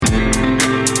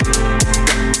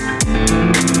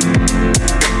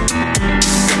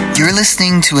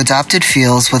listening to Adopted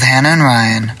Feels with Hannah and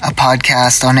Ryan, a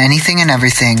podcast on anything and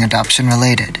everything adoption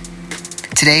related.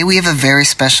 Today we have a very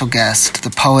special guest,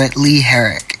 the poet Lee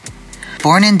Herrick.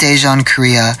 Born in Daejeon,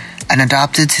 Korea, and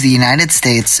adopted to the United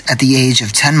States at the age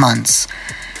of 10 months,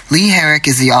 Lee Herrick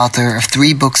is the author of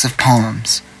 3 books of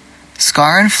poems: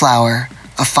 Scar and Flower,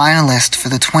 a finalist for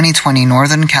the 2020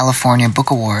 Northern California Book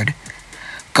Award,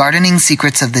 Gardening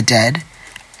Secrets of the Dead,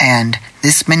 and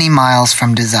This Many Miles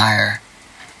from Desire.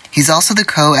 He's also the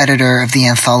co-editor of the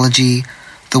anthology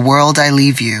The World I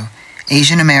Leave You,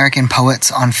 Asian American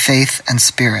Poets on Faith and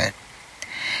Spirit.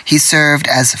 He served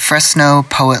as Fresno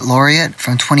Poet Laureate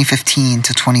from 2015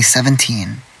 to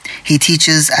 2017. He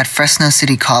teaches at Fresno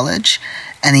City College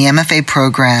and the MFA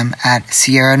program at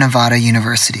Sierra Nevada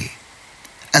University.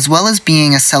 As well as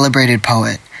being a celebrated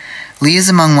poet, Lee is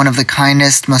among one of the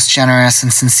kindest, most generous,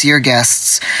 and sincere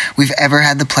guests we've ever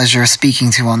had the pleasure of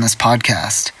speaking to on this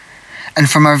podcast. And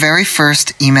from our very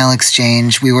first email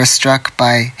exchange, we were struck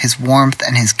by his warmth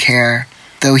and his care,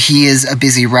 though he is a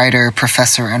busy writer,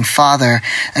 professor, and father,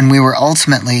 and we were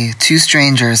ultimately 2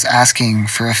 strangers asking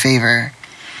for a favor.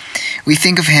 We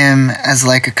think of him as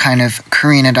like a kind of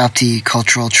Korean adoptee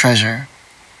cultural treasure.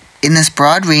 In this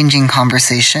broad-ranging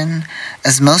conversation,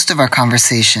 as most of our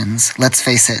conversations, let's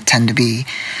face it, tend to be,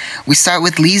 we start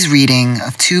with Lee's reading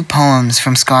of 2 poems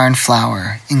from Scar and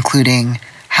Flower, including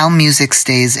How Music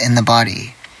Stays in the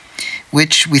Body,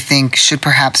 which we think should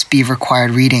perhaps be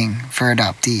required reading for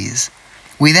adoptees.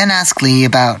 We then ask Lee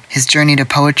about his journey to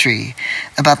poetry,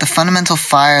 about the fundamental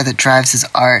fire that drives his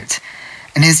art,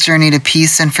 and his journey to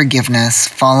peace and forgiveness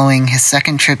following his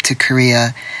second trip to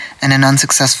Korea and an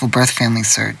unsuccessful birth family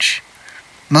search.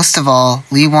 Most of all,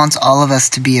 Lee wants all of us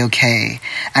to be okay,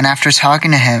 and after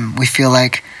talking to him, we feel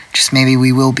like just maybe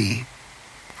we will be.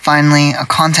 Finally, a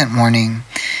content warning.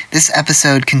 This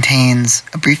episode contains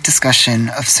a brief discussion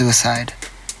of suicide.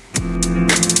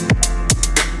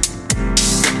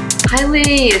 Hi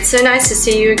Lee, it's so nice to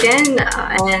see you again,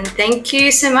 and thank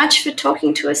you so much for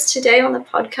talking to us today on the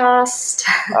podcast.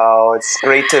 Oh, it's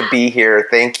great to be here.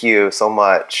 Thank you so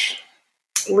much.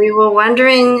 We were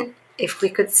wondering if we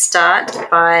could start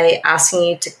by asking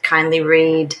you to kindly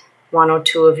read 1 or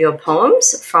 2 of your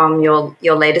poems from your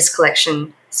latest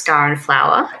collection, Scar and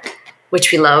Flower,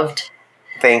 which we loved.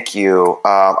 Thank you.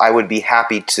 I would be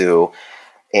happy to.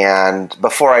 And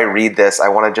before I read this, I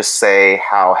want to just say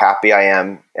how happy I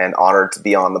am and honored to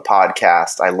be on the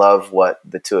podcast. I love what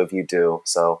the 2 of you do,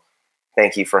 so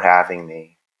thank you for having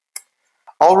me.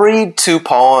 I'll read 2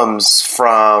 poems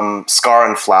from Scar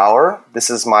and Flower. This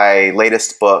is my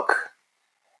latest book.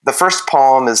 The first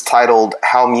poem is titled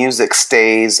How Music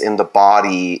Stays in the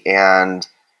Body, and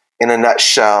in a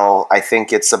nutshell, I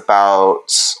think it's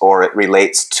about, or it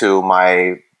relates to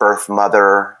my birth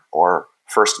mother or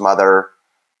first mother,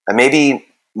 and maybe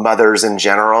mothers in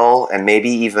general, and maybe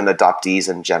even adoptees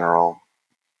in general.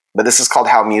 But this is called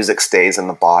How Music Stays in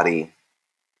the Body.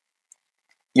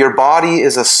 Your body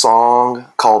is a song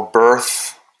called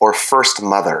Birth or First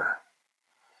Mother,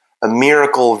 a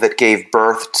miracle that gave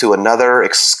birth to another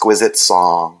exquisite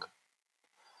song.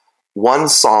 One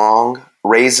song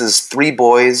raises 3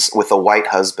 boys with a white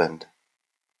husband.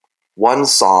 One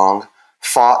song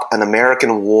fought an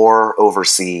American war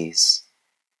overseas.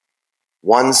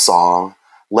 One song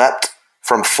leapt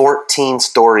from 14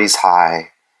 stories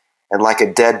high and like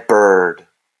a dead bird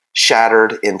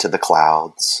shattered into the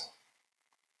clouds.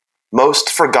 Most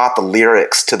forgot the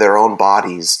lyrics to their own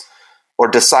bodies or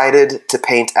decided to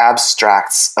paint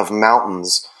abstracts of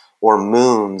mountains or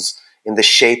moons in the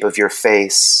shape of your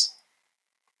face.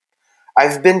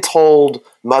 I've been told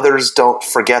mothers don't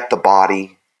forget the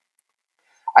body.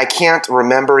 I can't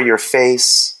remember your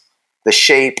face, the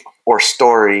shape or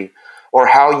story, or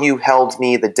how you held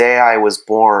me the day I was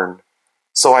born,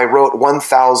 so I wrote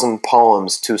 1,000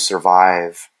 poems to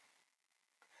survive.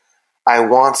 I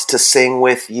want to sing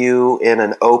with you in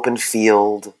an open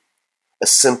field, a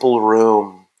simple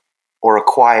room, or a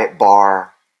quiet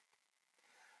bar.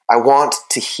 I want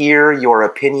to hear your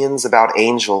opinions about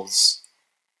angels.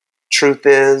 Truth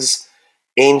is,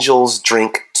 angels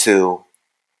drink too.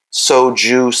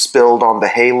 Soju spilled on the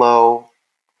halo,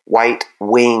 white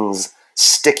wings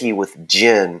sticky with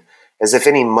gin, as if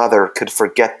any mother could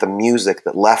forget the music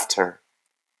that left her.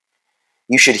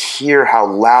 You should hear how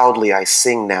loudly I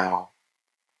sing now.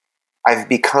 I've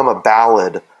become a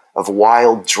ballad of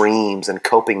wild dreams and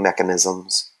coping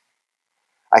mechanisms.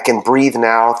 I can breathe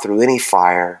now through any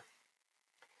fire.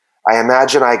 I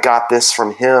imagine I got this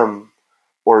from him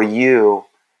or you,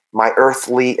 my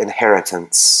earthly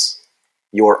inheritance,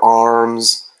 your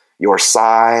arms, your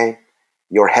sigh,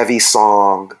 your heavy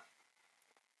song.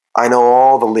 I know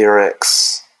all the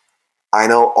lyrics. I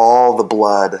know all the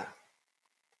blood.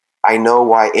 I know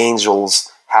why angels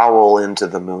howl into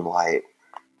the moonlight.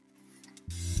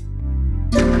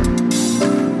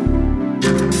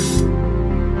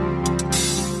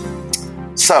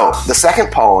 So, the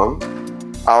second poem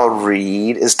I'll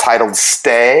read is titled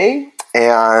Stay,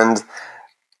 and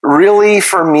really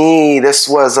for me, this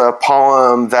was a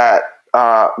poem that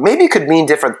maybe could mean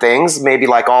different things. Maybe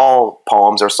like all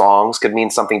poems or songs could mean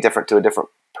something different to a different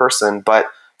person, but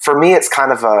for me, it's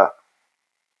kind of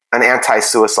an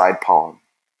anti-suicide poem.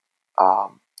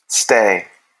 Stay.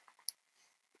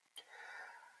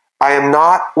 I am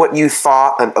not what you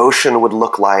thought an ocean would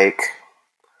look like,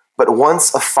 but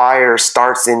once a fire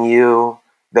starts in you,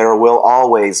 there will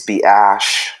always be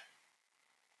ash.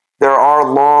 There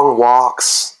are long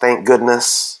walks, thank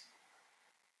goodness.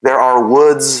 There are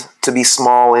woods to be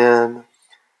small in.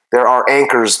 There are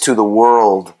anchors to the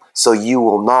world, so you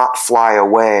will not fly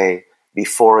away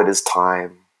before it is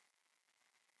time.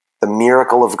 The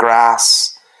miracle of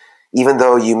grass, even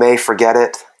though you may forget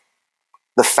it.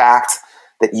 The fact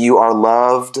that you are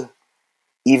loved,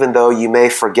 even though you may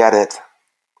forget it.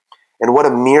 And what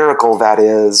a miracle that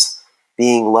is,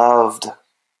 being loved,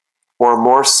 or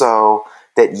more so,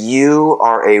 that you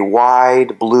are a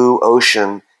wide blue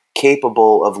ocean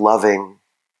capable of loving.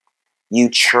 You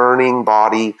churning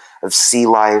body of sea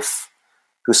life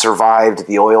who survived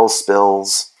the oil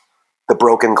spills, the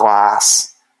broken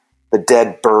glass, the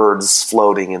dead birds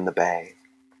floating in the bay.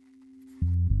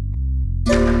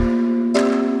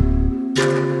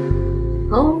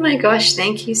 Oh my gosh,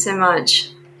 thank you so much.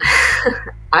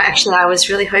 I was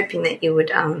really hoping that you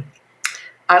would,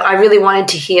 I really wanted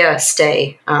to hear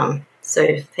Stay,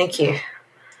 so thank you.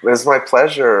 It's my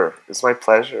pleasure. It's my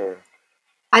pleasure.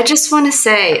 I just want to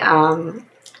say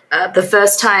the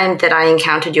first time that I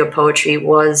encountered your poetry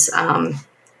was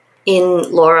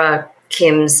in Laura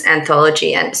Kim's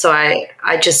anthology, and so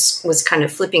I just was kind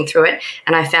of flipping through it,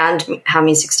 and I found How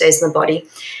Music Stays in the Body.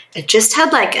 It just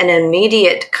had like an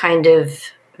immediate kind of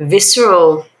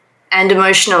visceral and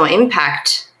emotional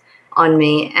impact on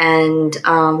me, and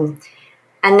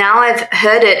now I've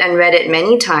heard it and read it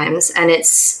many times, and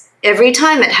it's every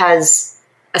time it has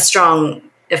a strong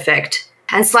effect,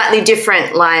 and slightly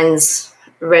different lines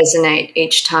resonate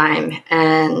each time,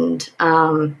 and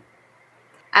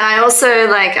I also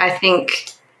I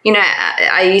think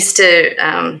I used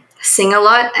to sing a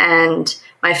lot, and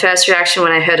my first reaction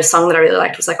when I heard a song that I really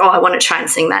liked was like, oh, I want to try and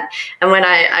sing that. And when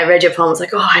I read your poem, I was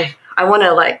like, oh, I want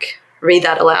to read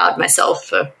that aloud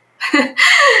myself.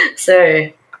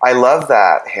 So I love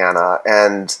that, Hannah.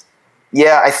 And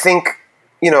yeah, I think,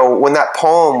 when that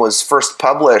poem was first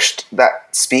published,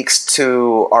 that speaks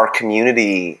to our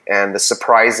community and the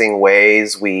surprising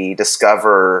ways we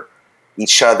discover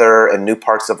each other and new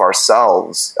parts of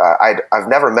ourselves. I've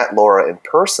never met Laura in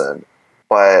person,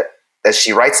 but as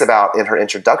she writes about in her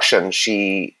introduction,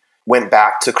 she went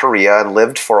back to Korea and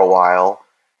lived for a while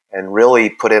and really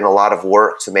put in a lot of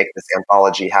work to make this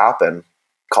anthology happen,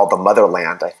 called The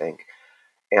Motherland, I think.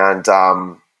 And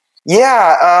so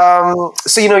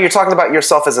you're talking about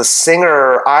yourself as a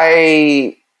singer.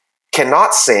 I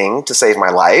cannot sing to save my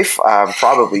life. I'm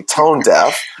probably tone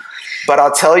deaf, but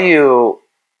I'll tell you,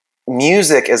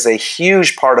 music is a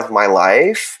huge part of my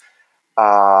life.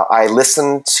 I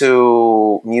listen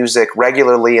to music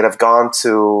regularly and have gone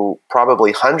to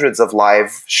probably hundreds of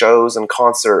live shows and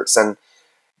concerts. And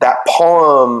that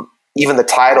poem, even the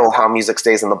title, How Music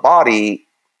Stays in the Body,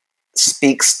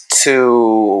 speaks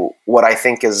to what I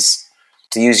think is,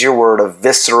 to use your word, a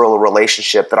visceral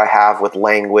relationship that I have with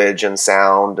language and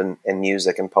sound and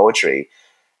music and poetry.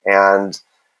 And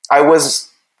I was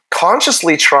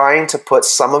consciously trying to put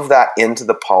some of that into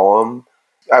the poem.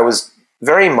 I was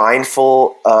very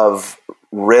mindful of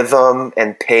rhythm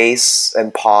and pace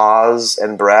and pause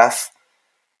and breath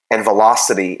and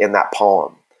velocity in that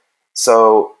poem.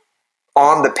 So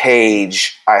on the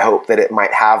page, I hope that it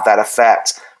might have that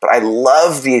effect. But I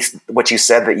love what you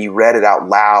said, that you read it out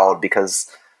loud,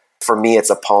 because for me, it's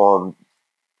a poem.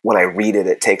 When I read it,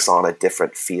 it takes on a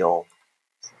different feel.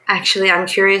 Actually, I'm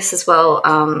curious as well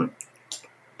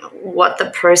what the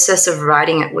process of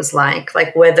writing it was like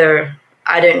whether,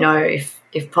 I don't know, if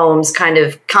poems kind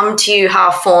of come to you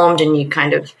half-formed and you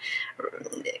kind of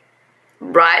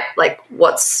write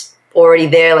what's already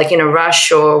there in a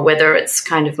rush, or whether it's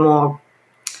kind of more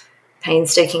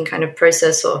painstaking kind of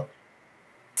process. Or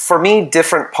for me,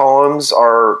 different poems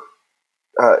are,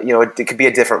 it could be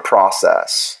a different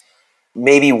process.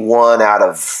 Maybe 1 out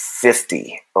of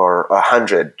 50 or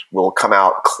 100 will come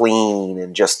out clean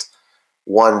and just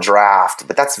one draft,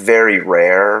 but that's very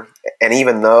rare. And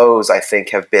even those, I think,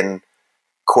 have been,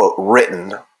 quote,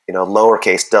 written,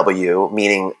 lowercase w,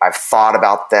 meaning I've thought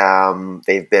about them.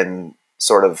 They've been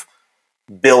sort of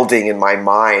building in my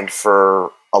mind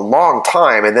for a long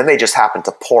time, and then they just happen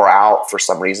to pour out for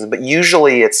some reason. But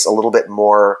usually it's a little bit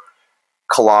more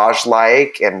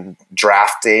collage-like and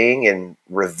drafting and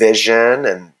revision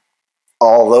and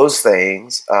all those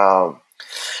things.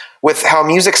 With how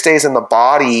music stays in the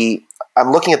body,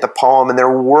 I'm looking at the poem, and there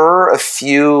were a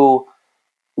few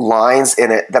lines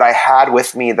in it that I had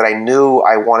with me that I knew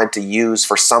I wanted to use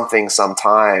for something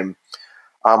sometime.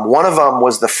 One of them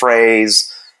was the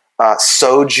phrase,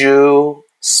 soju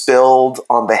spilled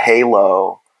on the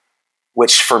halo,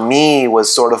 which for me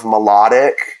was sort of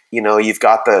melodic. You've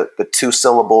got the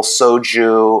two-syllable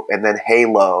soju and then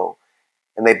halo,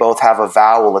 and they both have a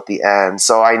vowel at the end.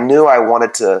 So I knew I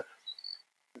wanted to,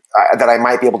 that I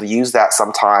might be able to use that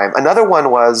sometime. Another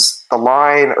one was the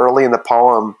line early in the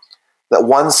poem, that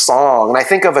one song, and I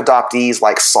think of adoptees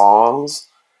like songs.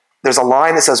 There's a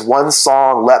line that says, one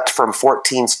song leapt from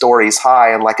 14 stories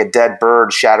high and like a dead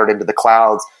bird shattered into the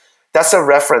clouds. That's a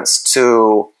reference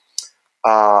to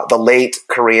the late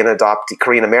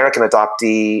Korean-American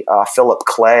adoptee, Philip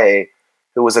Clay,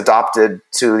 who was adopted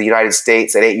to the United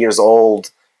States at 8 years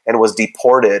old and was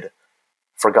deported,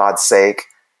 for God's sake,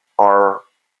 our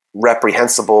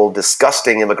reprehensible,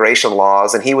 disgusting immigration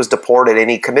laws. And he was deported and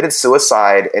he committed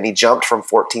suicide and he jumped from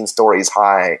 14 stories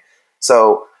high.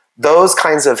 So those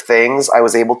kinds of things I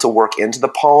was able to work into the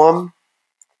poem.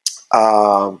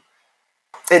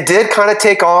 It did kind of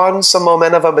take on some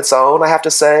momentum of its own, I have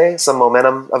to say, some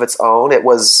momentum of its own. It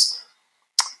was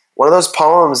one of those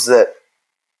poems that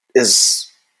is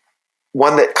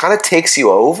one that kind of takes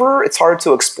you over. It's hard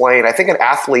to explain. I think an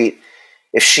athlete,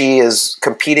 if she is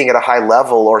competing at a high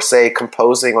level, or say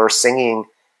composing or singing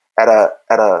at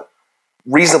a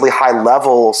reasonably high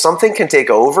level, something can take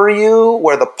over you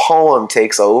where the poem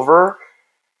takes over.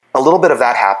 A little bit of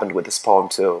that happened with this poem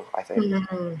too, I think.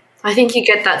 Mm-hmm. I think you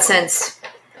get that sense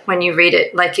when you read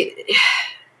it.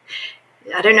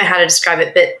 I don't know how to describe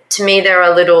it, but to me there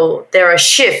are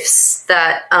shifts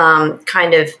that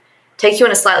kind of take you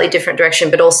in a slightly different direction,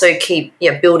 but also keep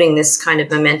building this kind of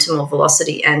momentum or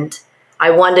velocity. And I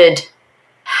wondered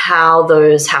how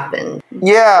those happen.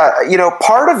 Yeah,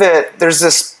 part of it, there's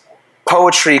this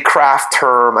poetry craft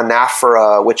term,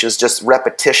 anaphora, which is just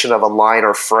repetition of a line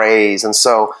or phrase. And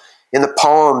so in the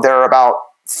poem, there are about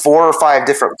 4 or 5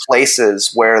 different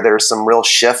places where there's some real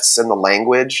shifts in the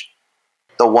language.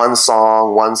 The one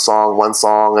song,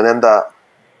 and then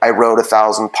I wrote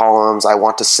 1,000 poems, I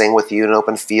want to sing with you in an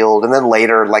open field. And then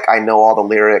later, I know all the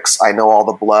lyrics, I know all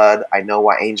the blood, I know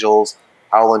why angels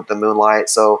howl into the moonlight.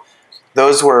 So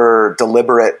those were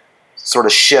deliberate sort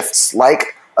of shifts,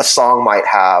 like a song might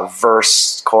have: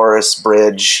 verse, chorus,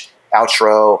 bridge,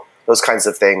 outro, those kinds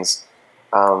of things.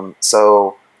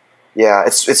 So yeah,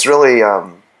 it's really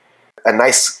a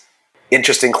nice,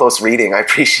 interesting, close reading. I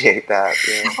appreciate that.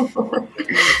 Yeah.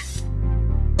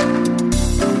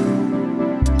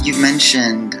 You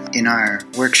mentioned in our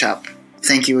workshop,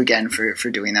 thank you again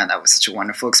for doing that. That was such a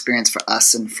wonderful experience for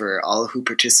us and for all who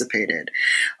participated.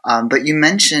 But you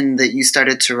mentioned that you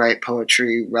started to write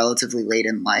poetry relatively late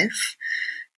in life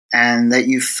and that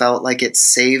you felt like it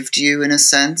saved you in a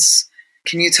sense.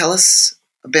 Can you tell us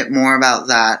a bit more about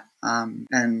that?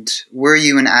 And were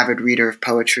you an avid reader of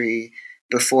poetry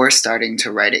before starting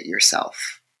to write it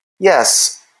yourself?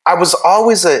 Yes, I was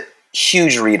always a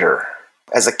huge reader.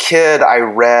 As a kid, I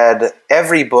read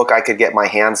every book I could get my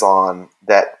hands on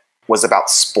that was about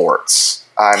sports.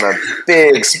 I'm a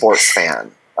big sports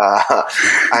fan.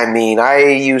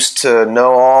 I used to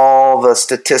know all the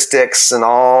statistics and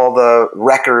all the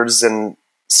records in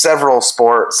several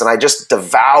sports, and I just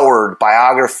devoured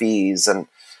biographies and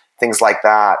things like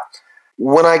that.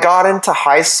 When I got into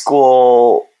high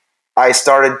school, I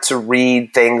started to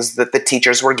read things that the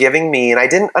teachers were giving me, and I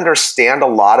didn't understand a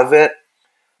lot of it.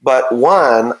 But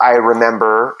one, I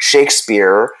remember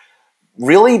Shakespeare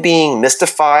really being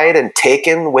mystified and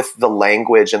taken with the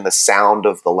language and the sound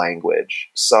of the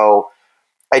language. So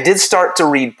I did start to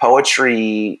read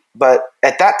poetry, but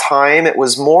at that time it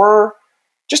was more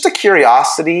just a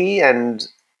curiosity and,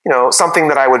 something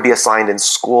that I would be assigned in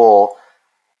school.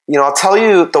 I'll tell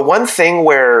you, the one thing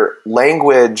where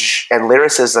language and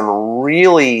lyricism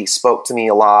really spoke to me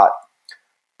a lot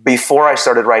before I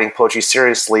started writing poetry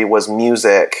seriously was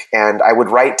music. And I would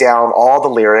write down all the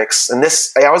lyrics. And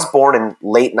I was born in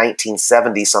late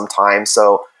 1970 sometime.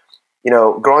 So,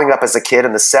 growing up as a kid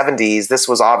in the 70s, this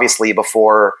was obviously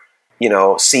before,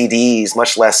 CDs,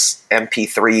 much less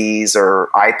MP3s or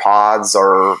iPods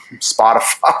or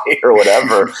Spotify or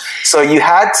whatever. So you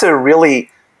had to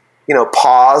really,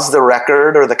 pause the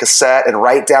record or the cassette and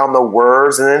write down the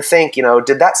words and then think,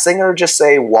 did that singer just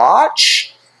say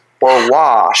watch or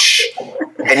wash?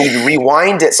 And you'd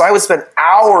rewind it. So I would spend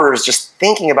hours just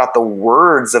thinking about the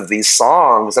words of these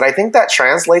songs. And I think that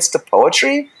translates to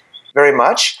poetry very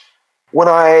much. When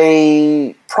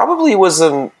I probably was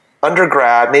an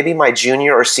undergrad, maybe my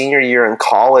junior or senior year in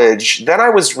college, then I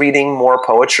was reading more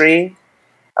poetry.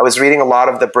 I was reading a lot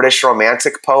of the British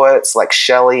Romantic poets like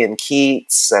Shelley and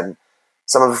Keats and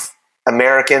some of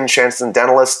American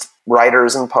transcendentalist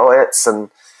writers and poets.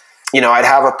 And, I'd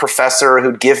have a professor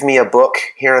who'd give me a book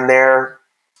here and there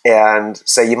and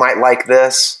say, you might like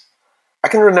this. I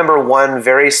can remember one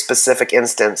very specific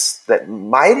instance that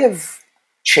might have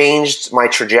changed my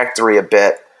trajectory a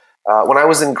bit. When I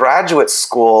was in graduate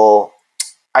school,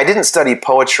 I didn't study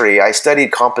poetry. I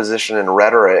studied composition and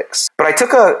rhetorics. But I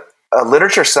took a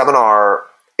literature seminar,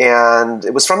 and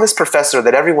it was from this professor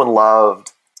that everyone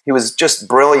loved. He was just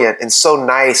brilliant and so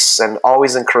nice and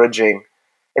always encouraging.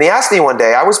 And he asked me one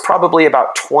day, I was probably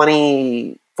about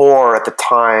 24 at the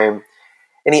time,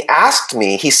 and he asked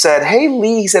me, he said, hey,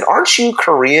 Lee, he said, aren't you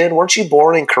Korean? Weren't you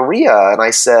born in Korea? And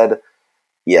I said,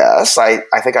 yes, I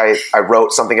think I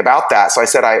wrote something about that. So I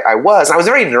said I was. And I was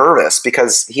very nervous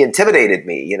because he intimidated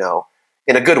me,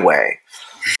 in a good way.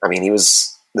 I mean, he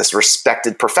was this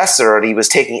respected professor and he was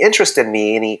taking interest in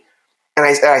me. And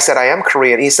I said, I am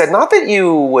Korean. He said, not that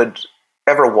you would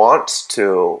ever want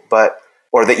to,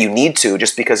 or that you need to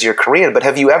just because you're Korean, but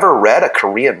have you ever read a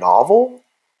Korean novel?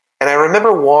 And I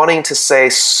remember wanting to say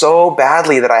so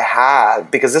badly that I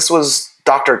had, because this was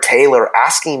Dr. Taylor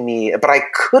asking me, but I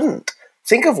couldn't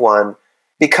think of one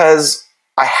because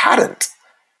I hadn't.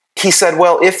 He said,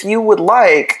 well, if you would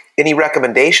like any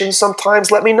recommendations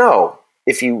sometimes, let me know.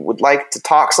 If you would like to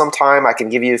talk sometime, I can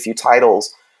give you a few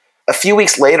titles. A few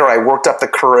weeks later, I worked up the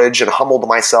courage and humbled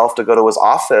myself to go to his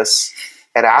office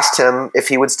and asked him if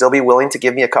he would still be willing to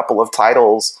give me a couple of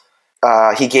titles.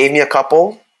 He gave me a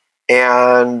couple,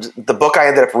 and the book I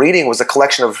ended up reading was a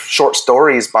collection of short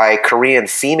stories by Korean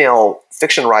female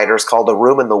fiction writers called A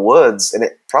Room in the Woods, and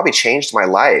it probably changed my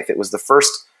life. It was the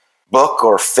first book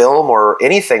or film or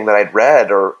anything that I'd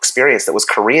read or experienced that was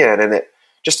Korean, and it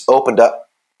just opened up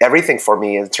everything for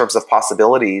me in terms of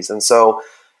possibilities. And so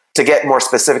to get more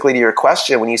specifically to your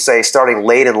question, when you say starting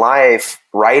late in life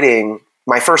writing,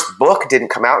 my first book didn't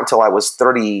come out until I was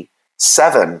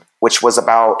 37, which was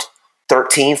about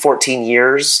 13, 14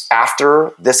 years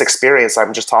after this experience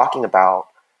I'm just talking about.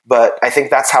 But I think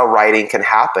that's how writing can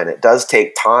happen. It does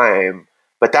take time,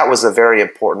 but that was a very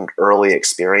important early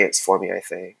experience for me, I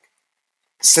think.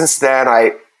 Since then,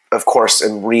 I, of course,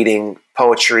 am reading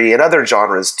poetry and other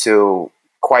genres too,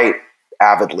 quite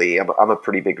avidly. I'm a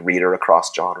pretty big reader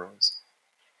across genres.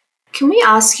 Can we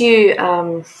ask you,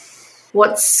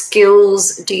 what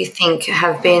skills do you think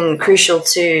have been crucial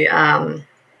to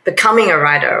becoming a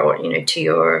writer, or to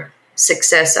your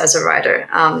success as a writer?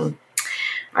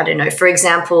 I don't know. For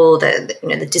example,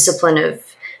 the discipline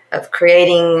of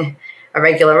creating a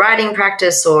regular writing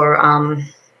practice, or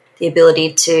the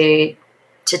ability to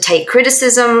take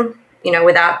criticism,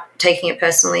 without taking it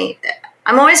personally.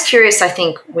 I'm always curious, I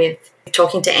think, with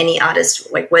talking to any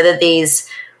artist, like whether these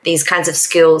kinds of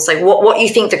skills, like what you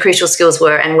think the crucial skills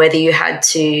were, and whether you had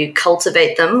to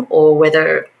cultivate them or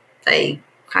whether they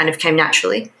kind of came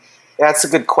naturally. Yeah, that's a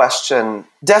good question.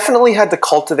 Definitely had to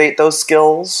cultivate those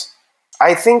skills.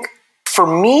 I think for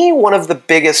me, one of the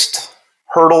biggest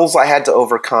hurdles I had to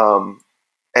overcome,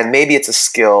 and maybe it's a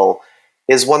skill,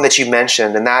 is one that you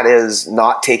mentioned, and that is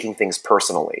not taking things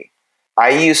personally. I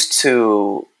used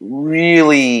to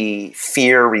really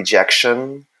fear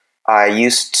rejection. I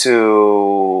used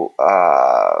to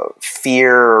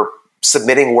fear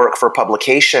submitting work for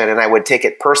publication, and I would take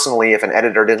it personally if an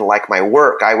editor didn't like my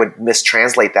work. I would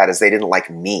mistranslate that as they didn't like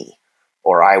me,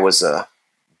 or I was a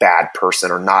bad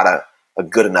person, or not a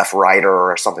good enough writer,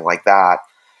 or something like that.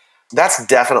 That's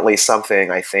definitely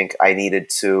something I think I needed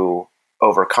to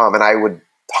overcome, and I would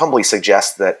humbly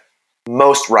suggest that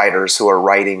most writers who are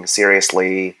writing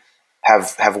seriously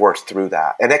have worked through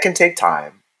that, and it can take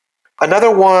time.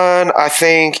 Another one I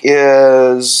think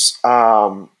is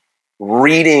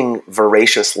reading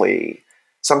voraciously.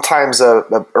 Sometimes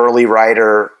a early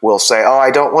writer will say, "Oh, I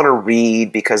don't want to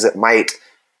read because it might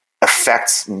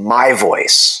affect my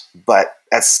voice," but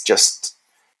that's just,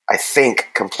 I think,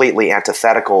 completely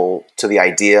antithetical to the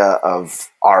idea of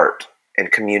art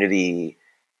and community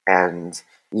and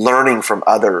learning from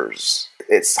others.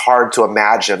 It's hard to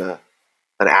imagine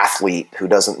an athlete who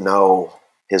doesn't know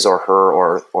his or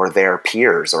her or their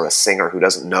peers, or a singer who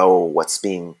doesn't know what's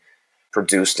being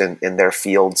produced in their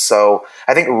field. So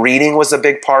I think reading was a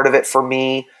big part of it for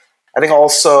me. I think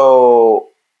also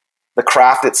the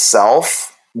craft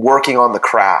itself, working on the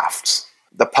craft,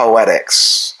 the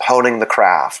poetics, honing the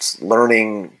craft,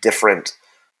 learning different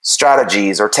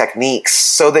strategies or techniques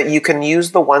so that you can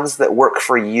use the ones that work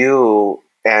for you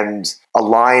and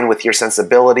align with your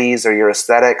sensibilities or your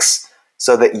aesthetics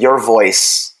so that your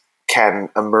voice can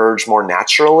emerge more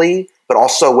naturally, but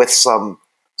also with some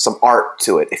art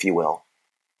to it, if you will.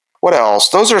 What else?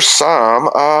 Those are some.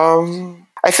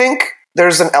 I think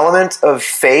there's an element of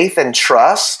faith and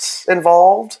trust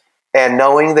involved, and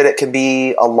knowing that it can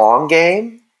be a long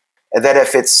game, and that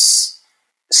if it's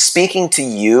speaking to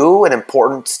you and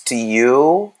important to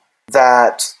you,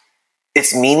 that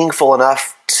it's meaningful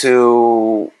enough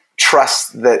to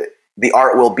trust that the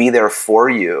art will be there for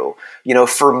you. You know,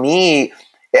 for me,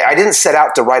 I didn't set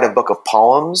out to write a book of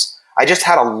poems. I just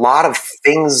had a lot of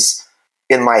things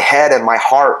in my head and my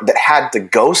heart that had to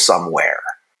go somewhere,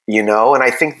 you know? And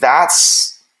I think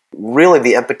that's really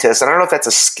the impetus. And I don't know if that's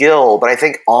a skill, but I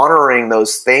think honoring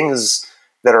those things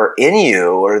that are in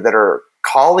you or that are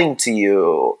calling to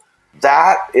you,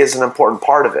 that is an important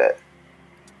part of it.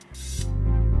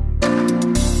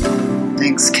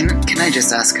 Thanks. Can I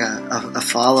just ask a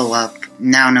follow-up?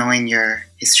 Now knowing your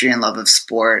history and love of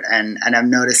sport, and I'm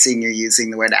noticing you're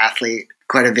using the word athlete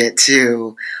quite a bit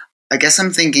too, I guess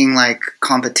I'm thinking like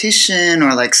competition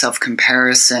or like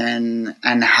self-comparison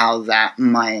and how that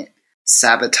might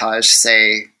sabotage,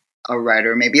 say, a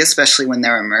writer, maybe especially when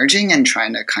they're emerging and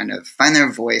trying to kind of find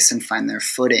their voice and find their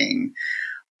footing.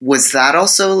 Was that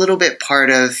also a little bit part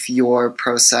of your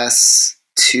process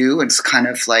too? It's kind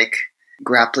of like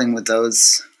grappling with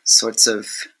those sorts of...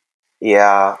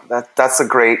 Yeah, that's a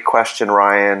great question,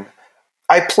 Ryan.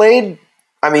 I played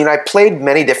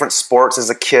many different sports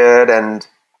as a kid and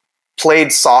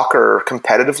played soccer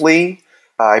competitively.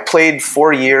 I played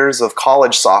 4 years of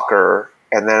college soccer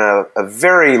and then a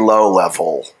very low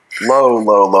level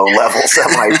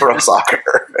semi-pro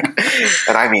soccer.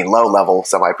 And I mean low level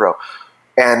semi-pro.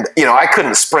 And, you know, I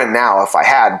couldn't sprint now if I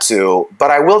had to,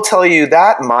 but I will tell you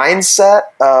that mindset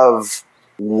of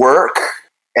work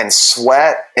and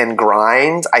sweat and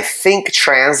grind, I think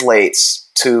translates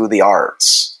to the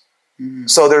arts. Mm.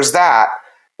 So there's that.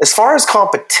 As far as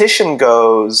competition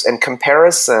goes and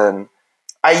comparison,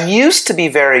 I used to be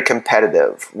very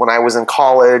competitive when I was in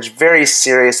college, very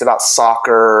serious about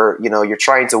soccer. You know, you're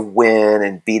trying to win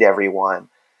and beat everyone.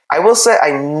 I will say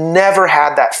I never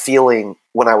had that feeling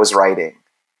when I was writing.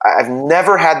 I've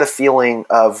never had the feeling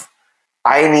of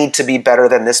I need to be better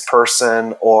than this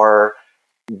person, or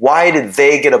why did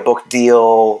they get a book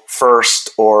deal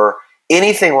first, or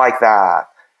anything like that.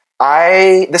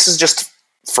 This is just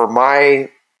for my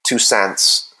 2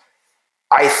 cents.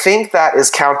 I think that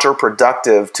is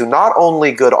counterproductive to not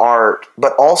only good art,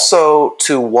 but also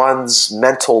to one's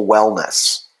mental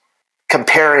wellness,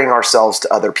 comparing ourselves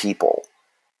to other people.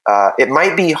 It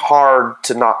might be hard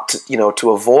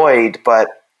to avoid, but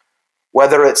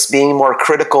whether it's being more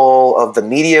critical of the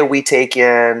media we take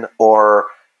in or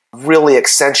really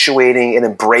accentuating and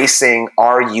embracing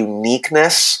our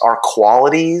uniqueness, our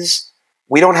qualities,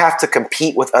 we don't have to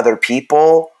compete with other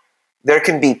people. There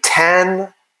can be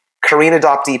 10 Korean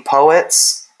adoptee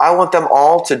poets. I want them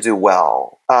all to do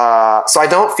well. So I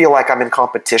don't feel like I'm in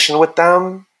competition with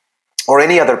them or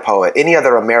any other poet, any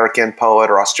other American poet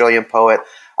or Australian poet.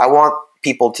 I want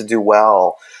people to do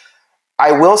well.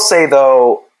 I will say,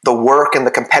 though, the work and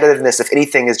the competitiveness, if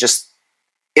anything, is just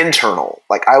internal.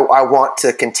 Like I want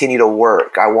to continue to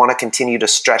work. I want to continue to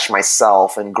stretch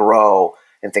myself and grow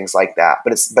and things like that.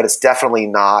 But it's definitely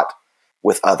not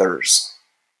with others.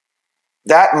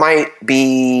 That might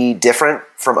be different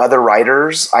from other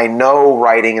writers. I know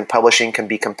writing and publishing can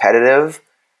be competitive.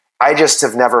 I just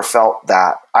have never felt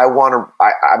that.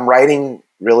 I'm writing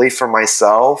really for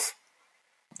myself.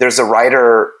 There's a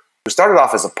writer who started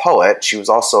off as a poet. She was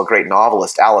also a great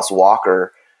novelist, Alice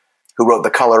Walker, who wrote The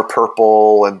Color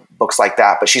Purple and books like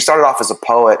that. But she started off as a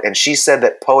poet, and she said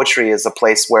that poetry is a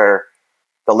place where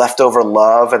the leftover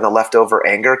love and the leftover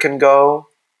anger can go.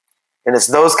 And it's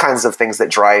those kinds of things that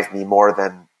drive me more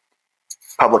than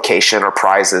publication or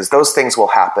prizes. Those things will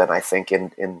happen, I think,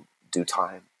 in due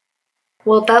time.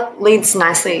 Well, that leads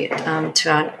nicely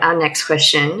to our next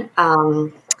question,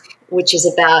 which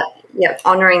is about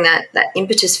honoring that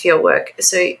impetus for your work.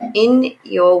 So in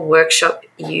your workshop,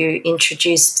 you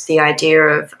introduced the idea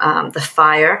of the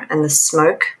fire and the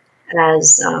smoke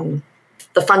as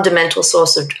the fundamental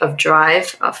source of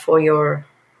drive for your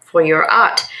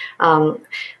art.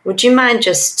 Would you mind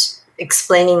just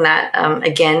explaining that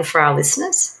again for our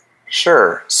listeners?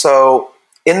 Sure. So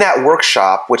in that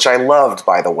workshop, which I loved,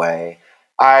 by the way,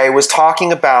 I was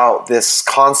talking about this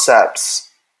concept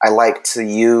I like to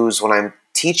use when I'm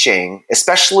teaching,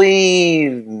 especially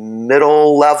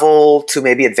middle level to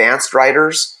maybe advanced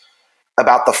writers,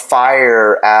 about the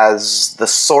fire as the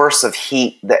source of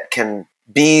heat that can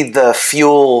be the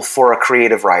fuel for a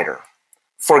creative writer.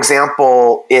 For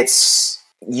example, it's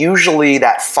usually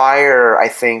that fire, I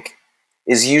think,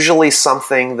 is usually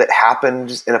something that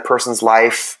happened in a person's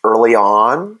life early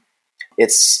on.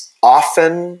 It's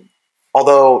often,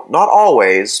 although not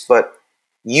always, but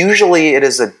usually it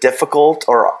is a difficult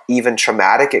or even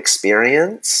traumatic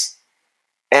experience.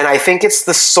 And I think it's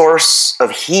the source of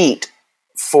heat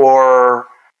for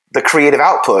the creative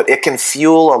output. It can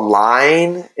fuel a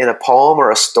line in a poem or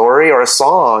a story or a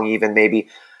song even maybe.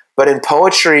 But in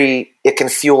poetry, it can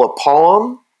fuel a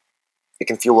poem, it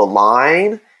can fuel a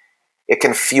line, it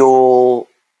can fuel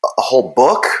a whole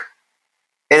book,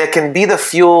 and it can be the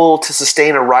fuel to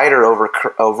sustain a writer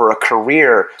over a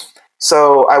career.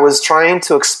 So I was trying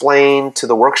to explain to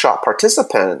the workshop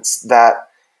participants that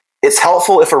it's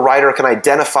helpful if a writer can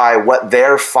identify what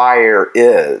their fire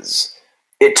is.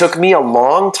 It took me a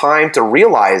long time to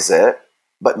realize it,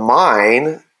 but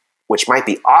mine, which might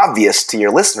be obvious to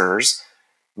your listeners,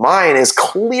 mine is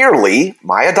clearly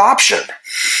my adoption.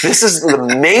 This is the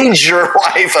major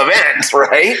life event,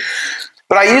 right?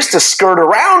 But I used to skirt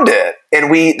around it,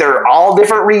 and there are all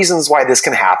different reasons why this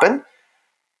can happen.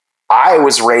 I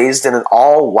was raised in an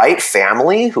all-white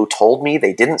family who told me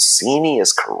they didn't see me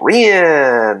as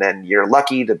Korean, and you're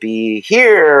lucky to be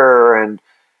here, and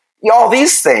all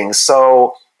these things.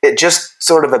 So it just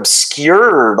sort of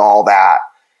obscured all that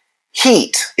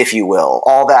heat, if you will,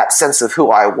 all that sense of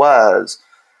who I was.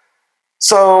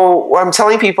 So what I'm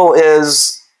telling people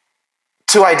is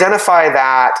to identify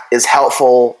that is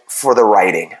helpful for the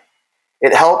writing.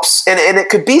 It helps, and it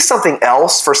could be something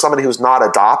else for somebody who's not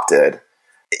adopted.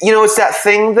 It's that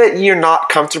thing that you're not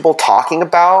comfortable talking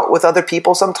about with other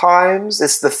people sometimes.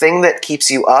 It's the thing that keeps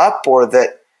you up or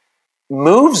that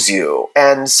moves you.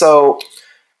 And so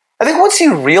I think once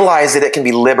you realize it can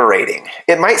be liberating.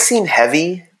 It might seem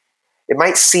heavy. It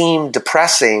might seem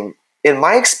depressing. In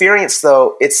my experience,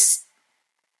 though, it's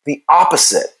the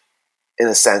opposite in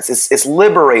a sense. It's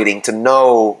liberating to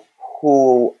know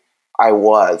who I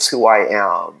was, who I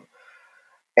am.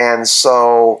 And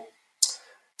so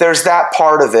there's that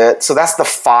part of it. So that's the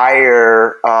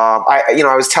fire.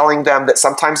 I was telling them that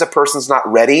sometimes a person's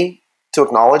not ready to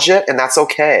acknowledge it, and that's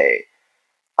okay.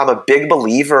 I'm a big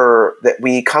believer that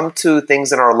we come to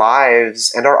things in our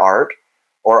lives and our art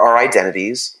or our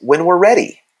identities when we're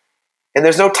ready. And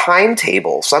there's no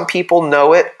timetable. Some people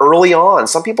know it early on.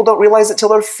 Some people don't realize it till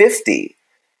they're 50.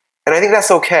 And I think that's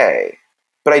okay.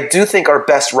 But I do think our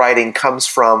best writing comes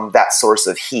from that source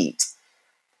of heat.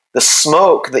 The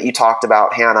smoke that you talked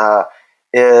about, Hannah,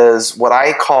 is what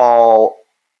I call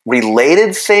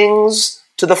related things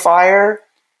to the fire.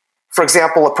 For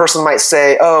example, a person might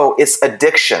say, oh, it's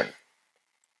addiction.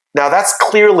 Now, that's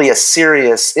clearly a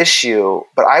serious issue,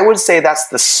 but I would say that's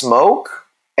the smoke,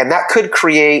 and that could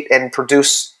create and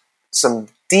produce some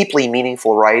deeply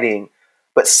meaningful writing,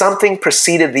 but something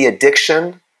preceded the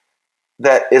addiction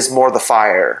that is more the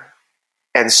fire.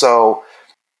 And so,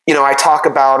 I talk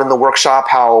about in the workshop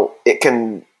how it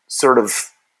can sort of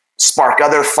spark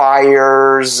other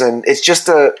fires, and it's just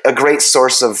a great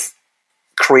source of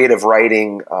creative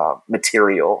writing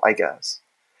material, I guess.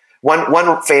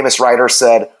 One famous writer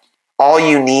said, all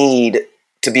you need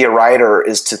to be a writer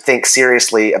is to think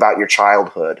seriously about your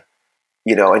childhood,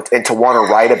 and to want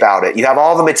to write about it. You have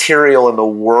all the material in the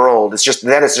world. It's just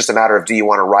a matter of, do you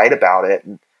want to write about it,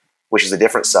 which is a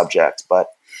different subject, but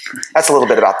that's a little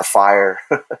bit about the fire.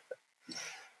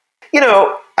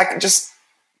 I can just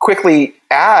quickly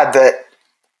add that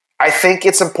I think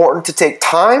it's important to take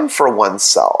time for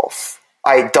oneself.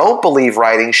 I don't believe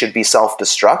writing should be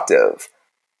self-destructive.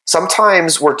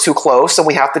 Sometimes we're too close and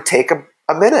we have to take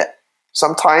a minute.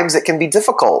 Sometimes it can be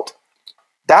difficult.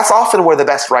 That's often where the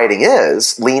best writing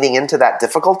is, leaning into that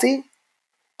difficulty.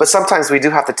 But sometimes we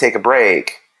do have to take a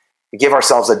break, give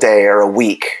ourselves a day or a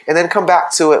week, and then come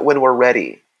back to it when we're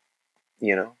ready,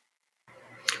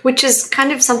 Which is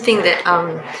kind of something that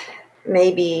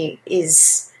maybe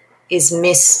is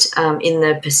missed in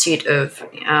the pursuit of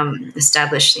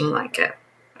establishing like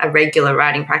a regular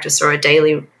writing practice or a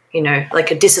daily, like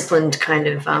a disciplined kind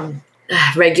of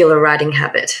regular writing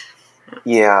habit.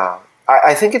 Yeah.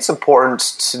 I think it's important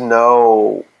to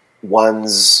know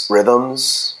one's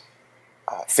rhythms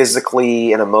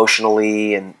physically and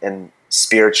emotionally and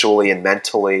spiritually and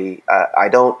mentally. I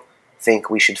don't think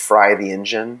we should fry the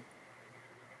engine.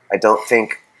 I don't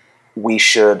think we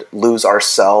should lose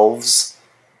ourselves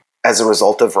as a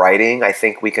result of writing. I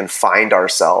think we can find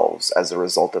ourselves as a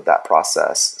result of that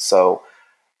process. So,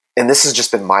 and this has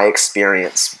just been my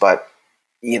experience, but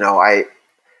I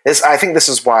think this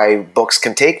is why books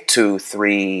can take 2,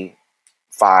 3,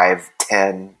 5,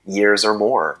 10 years or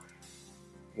more,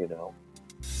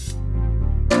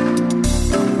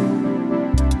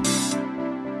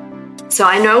 So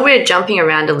I know we're jumping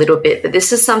around a little bit, but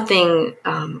this is something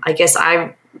I guess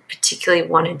I particularly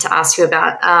wanted to ask you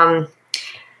about.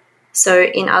 So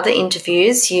in other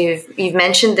interviews, you've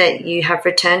mentioned that you have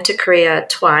returned to Korea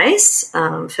twice,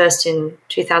 first in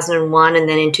 2001 and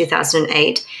then in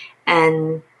 2008,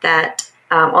 and that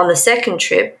on the second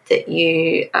trip that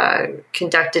you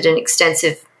conducted an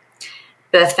extensive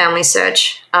birth family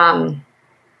search,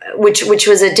 which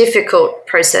was a difficult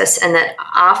process, and that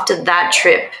after that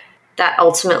trip, that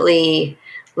ultimately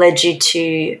led you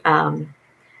to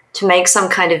make some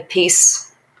kind of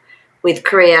peace with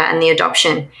Korea and the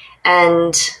adoption.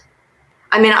 And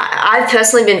I mean, I've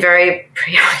personally been very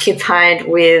preoccupied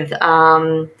with,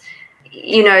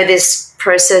 this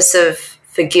process of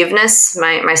forgiveness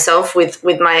myself with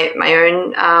my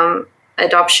own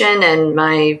adoption and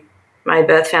my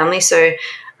birth family. So,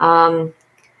 I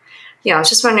was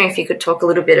just wondering if you could talk a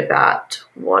little bit about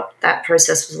what that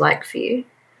process was like for you.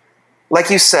 Like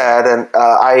you said, and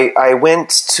I went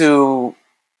to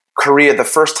Korea the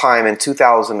first time in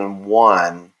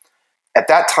 2001. At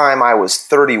that time, I was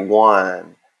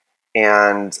 31,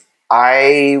 and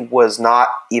I was not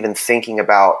even thinking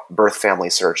about birth family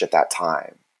search at that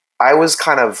time. I was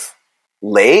kind of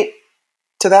late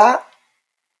to that.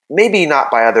 Maybe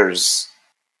not by others'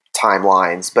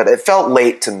 timelines, but it felt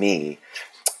late to me.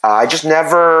 I just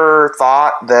never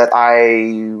thought that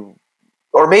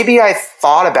or maybe I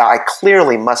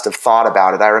clearly must have thought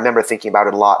about it. I remember thinking about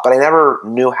it a lot, but I never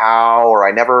knew how, or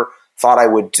I never thought I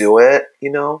would do it,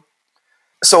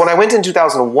 So when I went in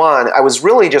 2001,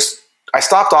 I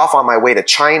stopped off on my way to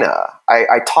China.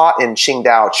 I taught in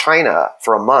Qingdao, China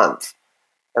for a month.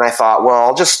 And I thought, well,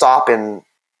 I'll just stop in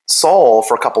Seoul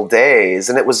for a couple days.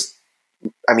 And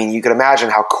you can imagine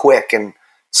how quick and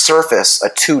surface a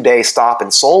 2-day stop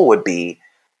in Seoul would be.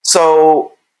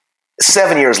 So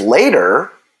 7 years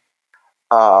later,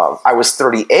 I was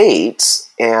 38,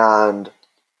 and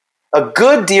a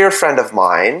good dear friend of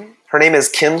mine, her name is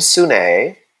Kim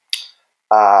Sune.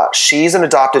 She's an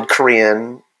adopted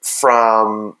Korean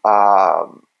from,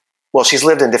 she's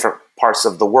lived in different parts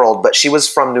of the world, but she was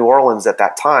from New Orleans at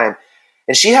that time.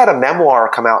 And she had a memoir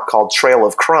come out called Trail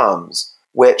of Crumbs,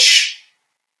 which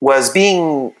she was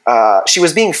being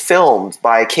filmed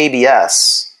by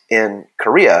KBS in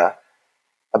Korea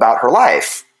about her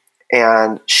life.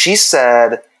 And she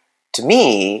said to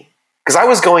me, because I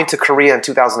was going to Korea in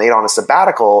 2008 on a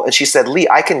sabbatical, and she said, Lee,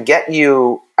 I can get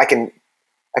you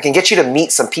to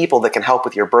meet some people that can help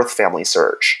with your birth family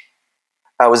search.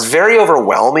 It was very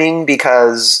overwhelming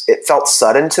because it felt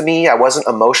sudden to me. I wasn't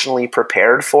emotionally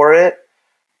prepared for it,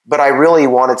 but I really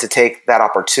wanted to take that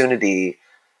opportunity.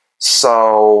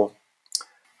 So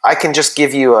I can just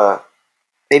give you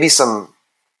maybe some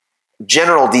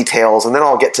general details, and then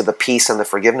I'll get to the peace and the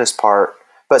forgiveness part.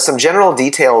 But some general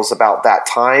details about that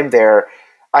time there.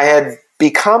 I had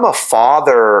become a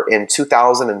father in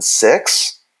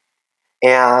 2006,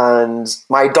 and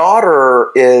my daughter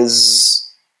is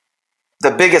the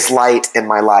biggest light in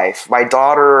my life. My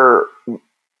daughter,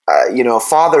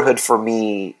 fatherhood for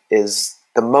me is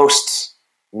the most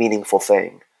meaningful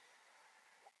thing.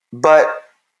 But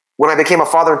when I became a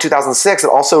father in 2006, it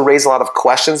also raised a lot of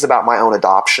questions about my own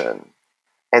adoption.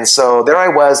 And so there I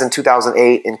was in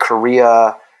 2008 in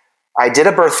Korea. I did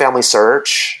a birth family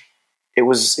search. It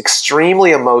was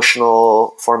extremely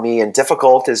emotional for me and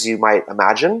difficult, as you might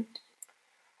imagine.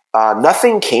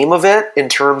 Nothing came of it in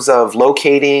terms of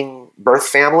locating birth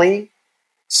family.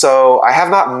 So I have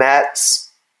not met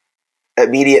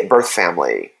immediate birth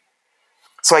family.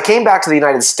 So I came back to the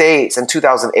United States in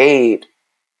 2008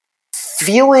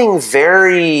 feeling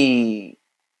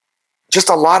just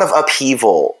a lot of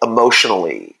upheaval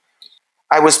emotionally.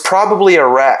 I was probably a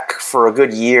wreck for a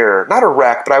good year. Not a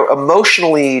wreck, but I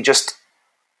emotionally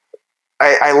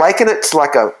I liken it to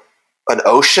like an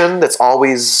ocean that's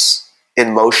always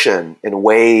in motion, in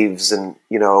waves, and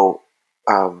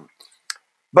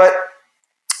but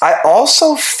I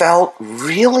also felt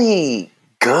really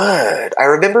good. I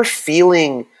remember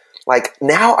feeling like,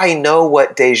 now I know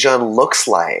what Daejeon looks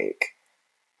like.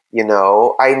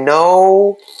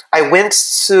 I went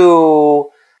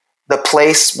to the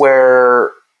place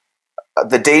where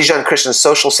the Daejeon Christian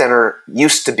Social Center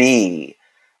used to be.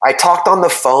 I talked on the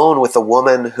phone with a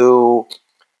woman who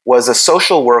was a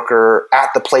social worker at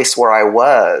the place where I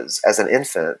was as an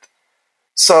infant.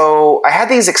 So I had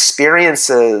these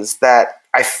experiences that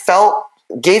I felt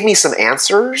gave me some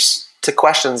answers to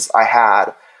questions I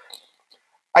had.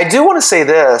 I do want to say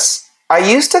this. I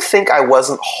used to think I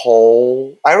wasn't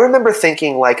whole. I remember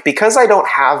thinking, like, because I don't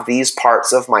have these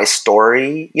parts of my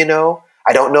story,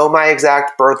 I don't know my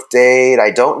exact birth date. I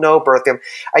don't know birth.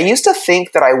 I used to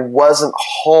think that I wasn't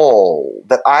whole,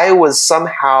 that I was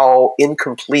somehow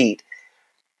incomplete.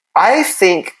 I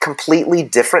think completely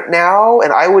different now,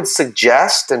 and I would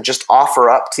suggest and just offer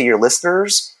up to your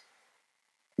listeners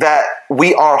that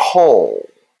we are whole.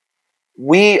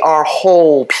 We are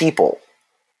whole people.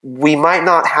 We might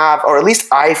not have, or at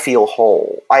least I feel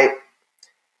whole.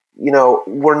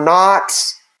 We're not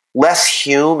less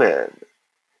human.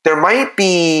 There might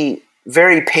be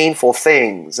very painful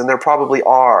things, and there probably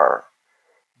are.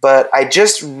 But I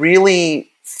just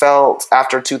really felt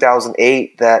after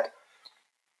 2008 that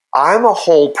I'm a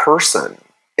whole person.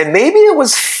 And maybe it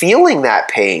was feeling that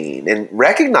pain and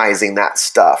recognizing that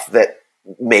stuff that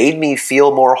made me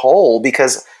feel more whole,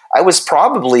 because I was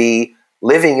probably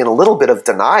living in a little bit of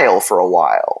denial for a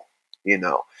while,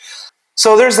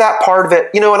 So there's that part of it,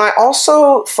 and I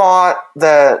also thought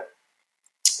that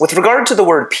with regard to the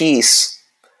word peace,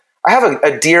 I have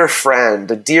a dear friend,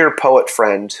 a dear poet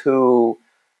friend who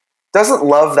doesn't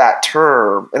love that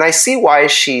term. And I see why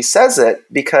she says it,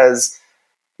 because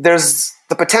there's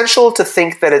the potential to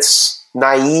think that it's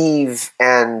naive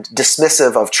and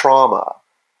dismissive of trauma.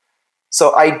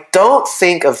 So I don't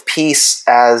think of peace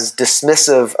as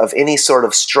dismissive of any sort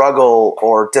of struggle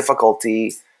or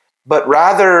difficulty, but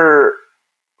rather,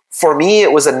 for me,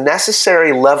 it was a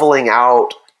necessary leveling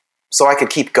out so I could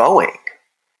keep going.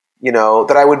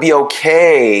 That I would be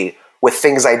okay with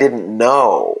things I didn't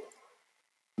know,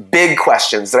 big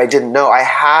questions that I didn't know. I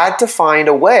had to find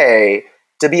a way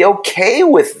to be okay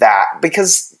with that,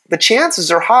 because the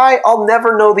chances are high I'll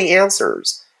never know the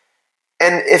answers.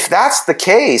 And if that's the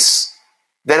case,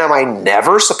 then am I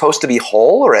never supposed to be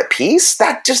whole or at peace?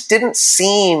 That just didn't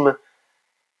seem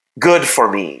good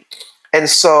for me. And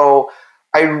so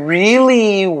I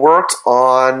really worked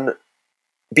on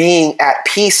being at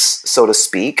peace, so to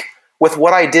speak, with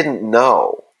what I didn't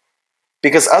know.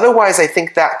 Because otherwise I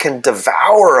think that can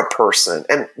devour a person.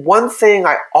 And one thing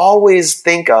I always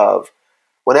think of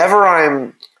whenever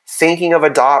I'm thinking of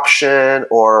adoption,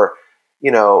 or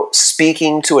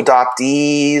speaking to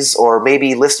adoptees, or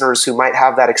maybe listeners who might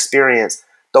have that experience,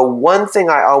 the one thing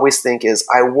I always think is,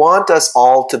 I want us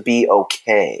all to be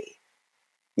okay.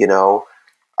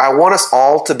 I want us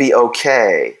all to be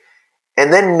okay.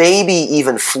 And then maybe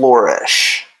even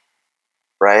flourish,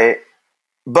 right?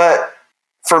 But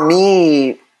for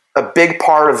me, a big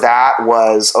part of that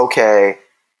was, okay,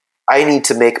 I need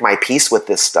to make my peace with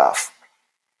this stuff.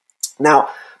 Now,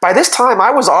 by this time,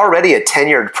 I was already a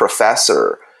tenured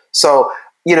professor. So,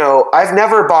 I've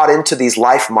never bought into these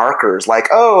life markers like,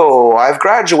 oh, I've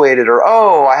graduated, or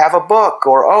oh, I have a book,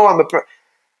 or oh,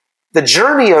 the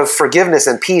journey of forgiveness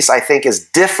and peace, I think, is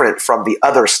different from the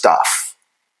other stuff,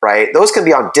 right? Those can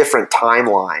be on different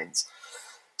timelines.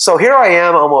 So here I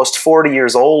am, almost 40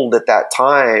 years old at that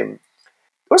time.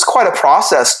 There was quite a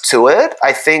process to it.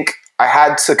 I think I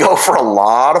had to go for a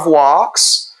lot of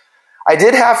walks.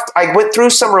 I went through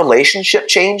some relationship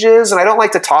changes, and I don't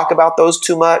like to talk about those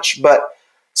too much, but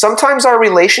sometimes our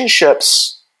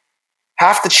relationships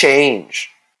have to change.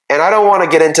 And I don't want to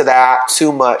get into that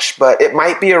too much, but it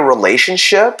might be a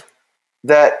relationship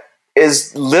that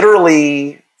is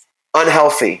literally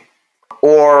unhealthy,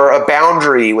 or a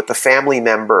boundary with a family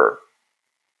member,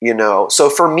 So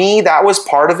for me, that was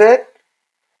part of it.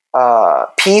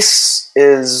 Peace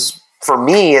is, for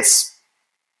me, it's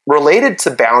related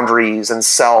to boundaries and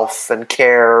self and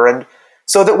care, and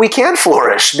so that we can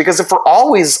flourish. Because if we're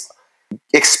always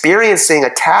experiencing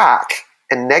attack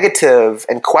and negative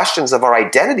and questions of our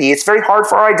identity, it's very hard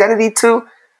for our identity to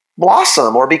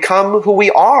blossom or become who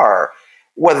we are.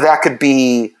 Whether that could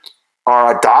be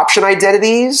our adoption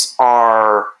identities,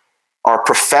 our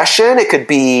profession, it could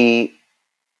be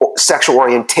sexual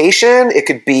orientation, it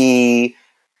could be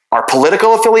our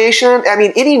political affiliation. I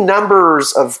mean, any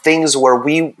numbers of things where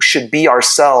we should be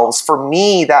ourselves. For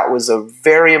me, that was a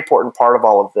very important part of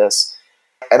all of this.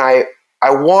 And I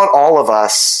want all of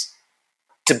us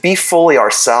to be fully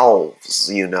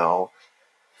ourselves,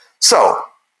 So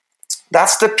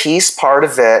that's the peace part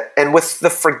of it. And with the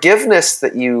forgiveness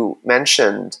that you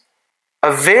mentioned,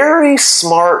 a very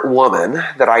smart woman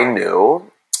that I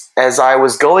knew, as I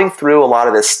was going through a lot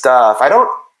of this stuff, I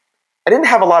didn't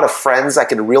have a lot of friends I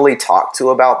could really talk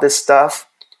to about this stuff.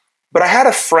 But I had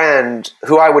a friend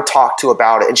who I would talk to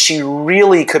about it, and she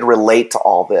really could relate to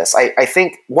all this. I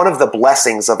think one of the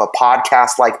blessings of a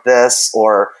podcast like this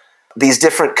or these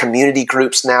different community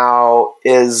groups now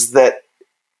is that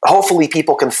hopefully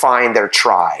people can find their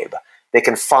tribe. They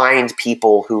can find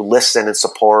people who listen and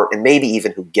support and maybe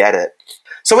even who get it.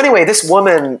 So anyway, this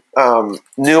woman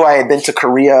knew I had been to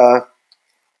Korea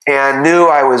and knew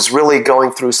I was really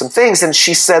going through some things. And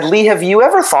she said, Lee, have you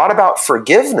ever thought about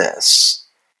forgiveness?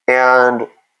 And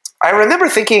I remember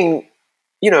thinking,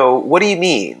 what do you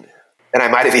mean? And I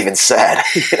might have even said,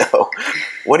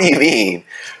 what do you mean?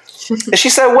 And she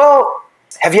said, well,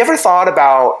 have you ever thought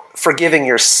about forgiving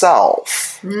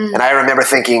yourself? And I remember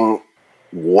thinking,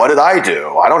 what did I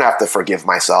do? I don't have to forgive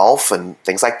myself and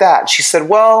things like that. And she said,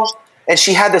 well, and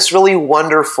she had this really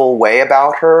wonderful way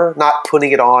about her, not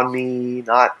putting it on me,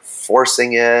 not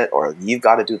forcing it, or you've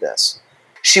got to do this.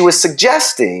 She was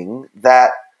suggesting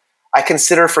that I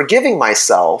consider forgiving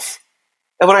myself.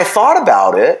 And when I thought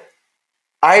about it,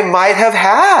 I might have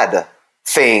had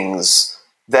things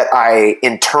that I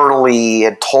internally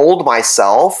had told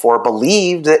myself or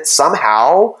believed that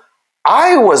somehow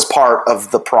I was part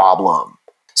of the problem.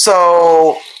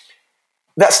 So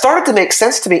that started to make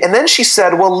sense to me. And then she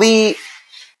said, well, Lee,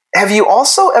 have you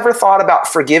also ever thought about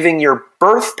forgiving your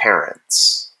birth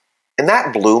parents? And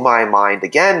that blew my mind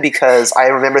again, because I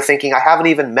remember thinking I haven't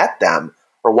even met them.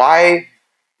 Or why,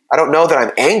 I don't know that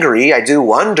I'm angry. I do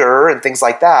wonder and things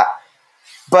like that.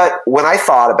 But when I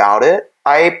thought about it,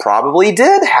 I probably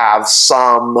did have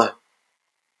some, I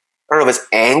don't know if it's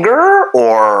anger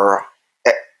or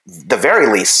at the very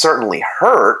least certainly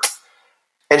hurt.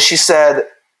 And she said,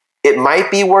 it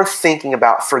might be worth thinking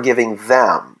about forgiving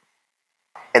them.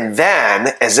 And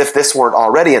then, as if this weren't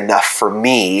already enough for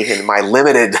me in my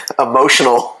limited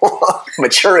emotional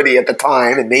maturity at the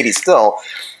time, and maybe still,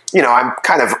 I'm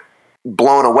kind of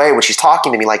blown away when she's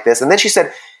talking to me like this. And then she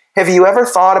said, have you ever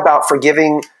thought about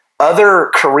forgiving other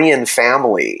Korean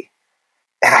family?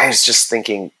 And I was just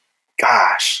thinking,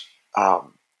 gosh.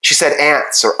 She said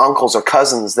aunts or uncles or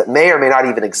cousins that may or may not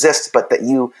even exist, but that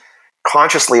you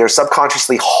consciously or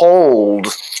subconsciously hold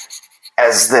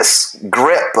as this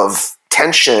grip of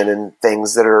tension and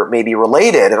things that are maybe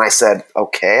related. And I said,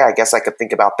 okay, I guess I could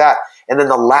think about that. And then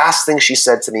the last thing she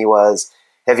said to me was,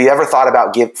 have you ever thought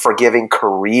about forgiving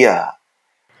Korea?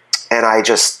 And I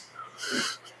just,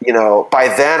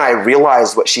 by then I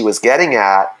realized what she was getting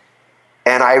at.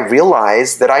 And I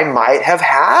realized that I might have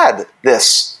had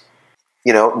this,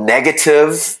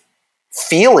 negative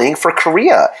feeling for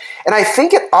Korea. And I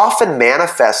think it often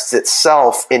manifests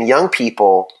itself in young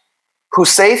people who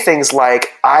say things like,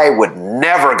 I would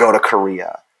never go to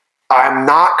Korea. I'm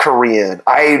not Korean.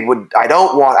 I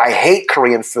hate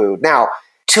Korean food. Now,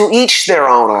 to each their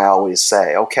own, I always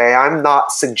say, okay? I'm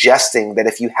not suggesting that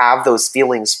if you have those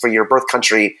feelings for your birth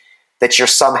country, that you're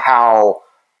somehow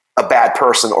a bad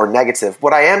person or negative.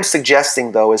 What I am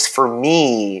suggesting, though, is for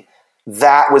me,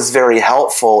 that was very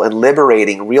helpful and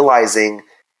liberating, realizing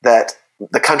that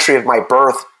the country of my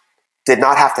birth did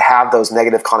not have to have those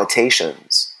negative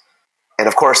connotations. And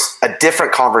of course, a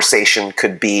different conversation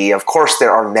could be, of course,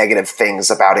 there are negative things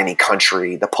about any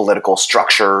country, the political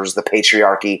structures, the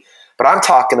patriarchy, but I'm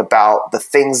talking about the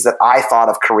things that I thought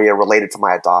of Korea related to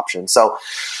my adoption. So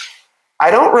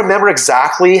I don't remember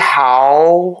exactly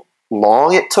how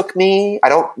long it took me. I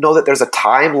don't know that there's a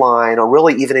timeline or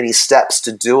really even any steps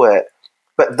to do it.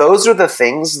 But those are the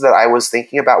things that I was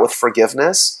thinking about with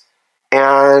forgiveness.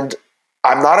 And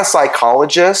I'm not a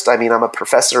psychologist. I mean, I'm a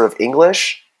professor of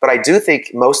English, but I do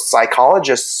think most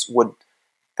psychologists would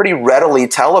pretty readily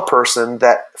tell a person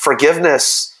that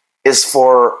forgiveness is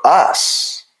for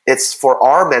us. It's for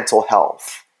our mental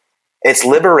health. It's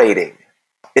liberating.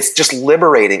 It's just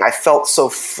liberating. I felt so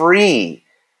free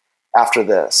after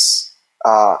this.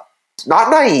 Not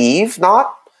naive,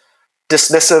 not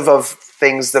dismissive of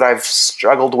things that I've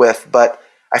struggled with, but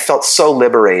I felt so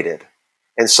liberated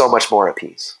and so much more at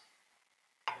peace.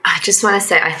 I just want to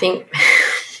say, I think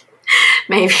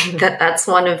maybe that's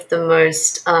one of the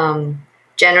most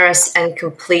generous and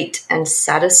complete and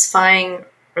satisfying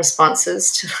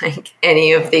responses to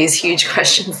any of these huge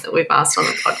questions that we've asked on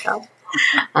the podcast.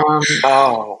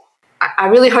 I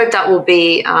really hope that will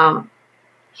be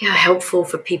helpful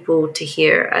for people to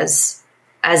hear as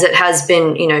it has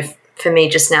been, for me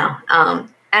just now.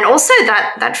 And also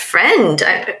that friend,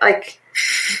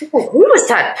 who was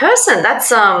that person? That's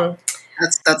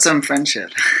some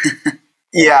friendship.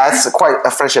 Yeah, it's quite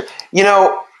a friendship.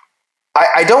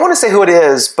 I don't want to say who it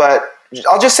is, but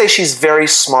I'll just say she's very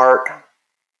smart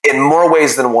in more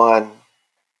ways than one,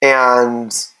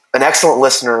 and an excellent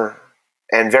listener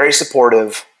and very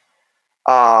supportive.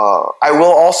 I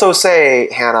will also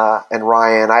say, Hannah and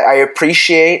Ryan, I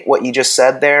appreciate what you just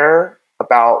said there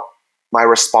about my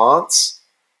response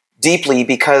deeply,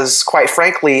 because quite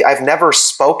frankly, I've never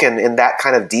spoken in that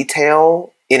kind of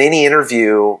detail in any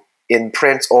interview in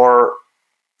print or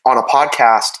on a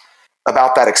podcast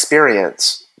about that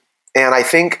experience. And I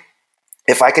think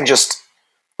if I can just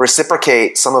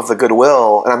reciprocate some of the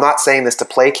goodwill, and I'm not saying this to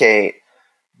placate,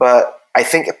 but I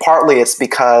think partly it's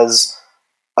because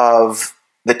of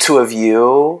the two of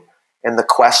you and the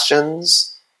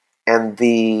questions and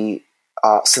the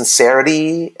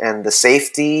sincerity and the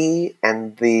safety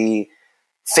and the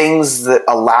things that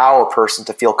allow a person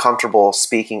to feel comfortable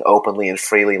speaking openly and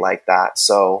freely like that.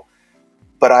 So,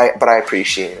 but I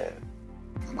appreciate it.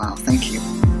 Wow, thank you.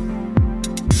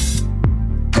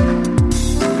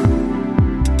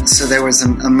 So there was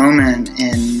a moment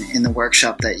in the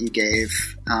workshop that you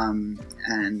gave,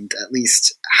 and at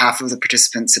least half of the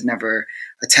participants had never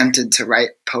attempted to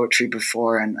write poetry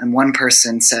before, and one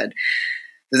person said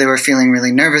that they were feeling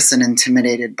really nervous and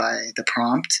intimidated by the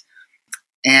prompt,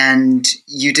 and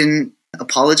you didn't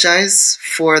apologize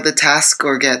for the task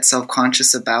or get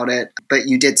self-conscious about it, but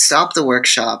you did stop the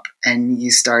workshop and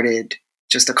you started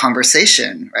just a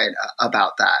conversation, right,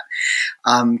 about that,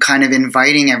 kind of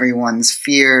inviting everyone's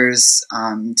fears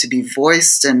to be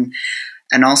voiced, and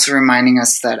also reminding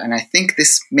us that, and I think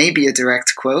this may be a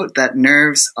direct quote, that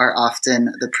nerves are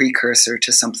often the precursor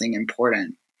to something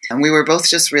important. And we were both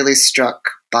just really struck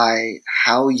by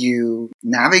how you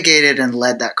navigated and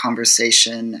led that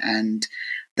conversation and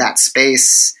that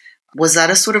space. Was that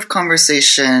a sort of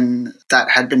conversation that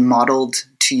had been modeled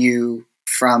to you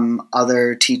from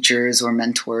other teachers or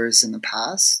mentors in the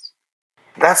past?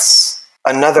 That's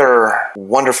another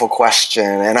wonderful question.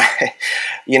 And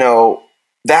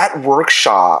that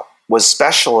workshop was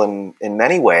special in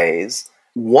many ways.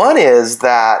 One is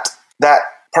that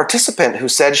participant who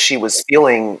said she was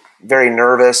feeling very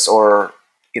nervous or,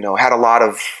 had a lot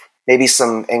of maybe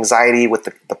some anxiety with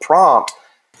the prompt.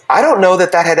 I don't know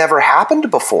that had ever happened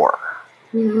before.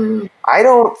 Mm-hmm.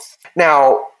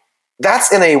 Now,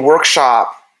 that's in a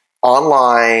workshop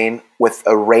online with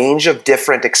a range of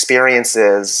different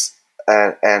experiences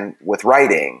and with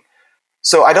writing.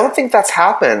 So I don't think that's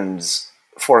happened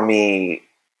for me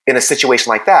in a situation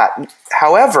like that.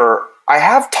 However, I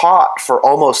have taught for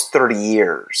almost 30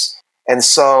 years. And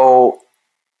so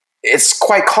it's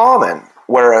quite common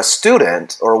where a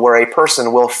student or where a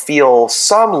person will feel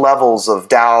some levels of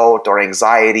doubt or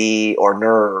anxiety or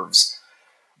nerves.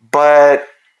 But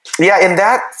yeah, in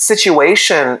that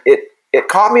situation, it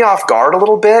caught me off guard a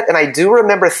little bit. And I do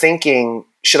remember thinking,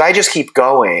 should I just keep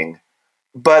going?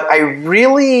 But I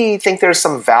really think there's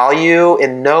some value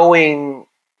in knowing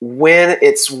when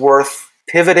it's worth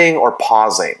pivoting or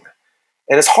pausing.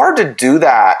 And it's hard to do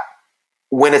that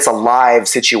when it's a live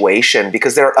situation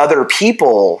because there are other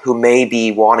people who may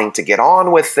be wanting to get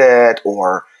on with it,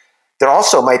 or there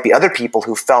also might be other people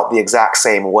who felt the exact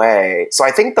same way. So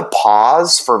I think the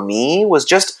pause for me was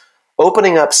just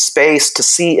opening up space to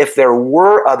see if there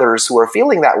were others who were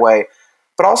feeling that way,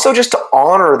 but also just to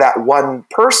honor that one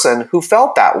person who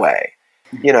felt that way.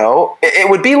 It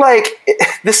would be like,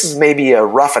 this is maybe a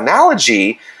rough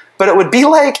analogy, but it would be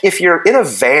like if you're in a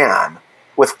van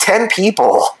with 10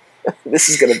 people, this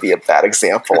is going to be a bad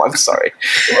example, I'm sorry,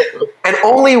 and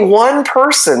only one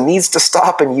person needs to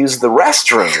stop and use the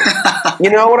restroom.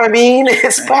 You know what I mean?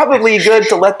 It's probably good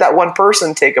to let that one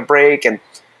person take a break and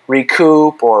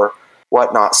recoup or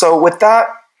whatnot. So with that,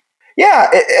 yeah,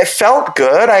 it felt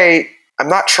good. I'm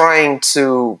not trying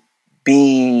to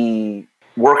be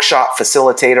workshop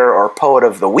facilitator or poet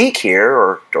of the week here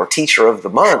or teacher of the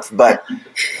month, but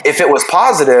if it was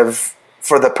positive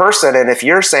for the person, and if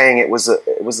you're saying it was a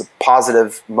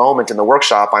positive moment in the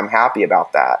workshop, I'm happy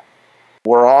about that.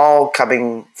 We're all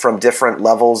coming from different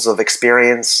levels of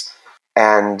experience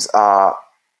and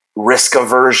risk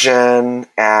aversion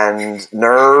and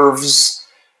nerves,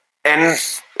 and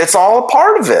it's all a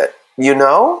part of it,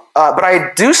 But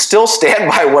I do still stand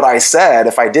by what I said,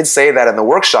 if I did say that in the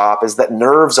workshop, is that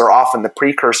nerves are often the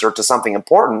precursor to something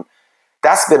important.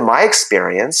 That's been my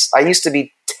experience. I used to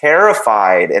be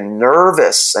terrified and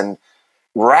nervous and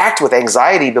racked with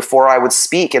anxiety before I would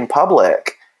speak in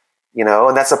public,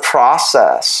 and that's a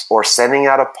process, or sending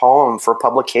out a poem for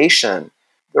publication.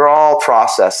 They're all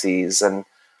processes, and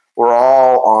we're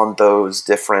all on those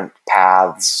different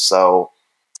paths. So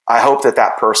I hope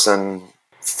that person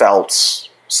felt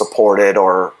supported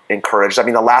or encouraged. I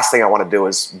mean, the last thing I want to do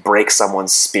is break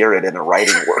someone's spirit in a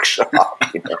writing workshop.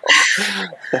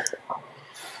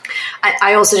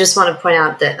 I also just want to point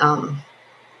out that,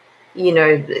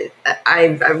 I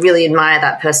really admire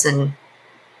that person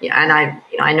yeah, and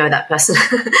I know that person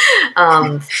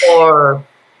for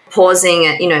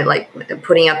pausing, like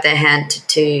putting up their hand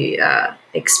to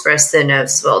express their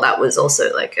nerves as well. That was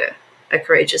also like a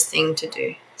courageous thing to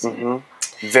do. So.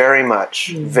 Mm-hmm. Very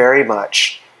much, very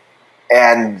much.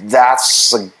 And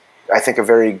that's, I think, a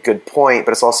very good point,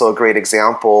 but it's also a great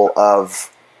example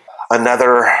of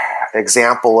another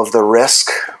example of the risk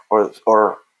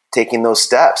or taking those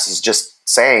steps is just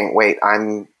saying, wait,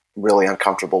 I'm really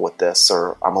uncomfortable with this,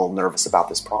 or I'm a little nervous about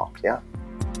this prompt. Yeah.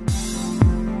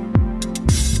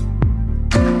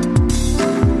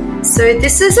 So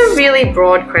this is a really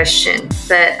broad question,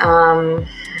 but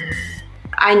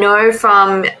I know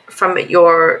from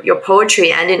your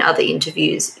poetry and in other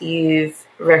interviews, you've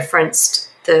referenced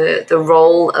the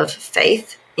role of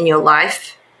faith in your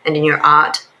life and in your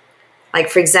art. Like,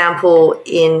 for example,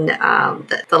 in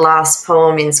the last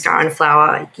poem in Scar and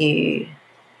Flower, you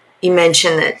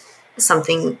mentioned that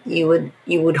something you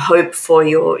would hope for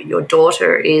your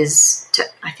daughter is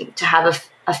to have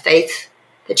a faith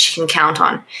that she can count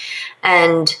on.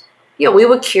 And yeah, we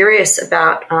were curious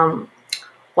about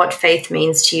what faith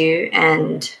means to you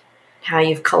and how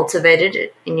you've cultivated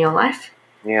it in your life.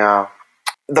 Yeah.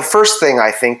 The first thing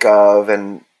I think of,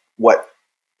 and what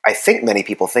I think many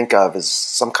people think of, is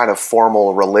some kind of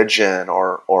formal religion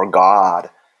or God.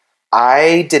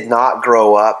 I did not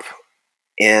grow up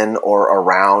in or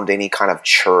around any kind of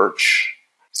church.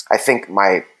 I think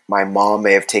my mom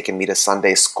may have taken me to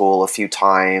Sunday school a few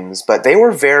times, but they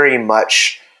were very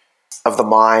much of the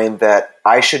mind that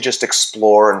I should just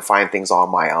explore and find things on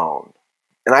my own.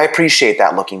 And I appreciate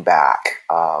that looking back.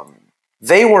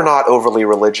 They were not overly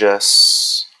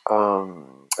religious.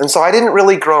 And so I didn't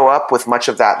really grow up with much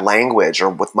of that language or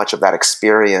with much of that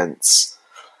experience.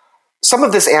 Some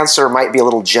of this answer might be a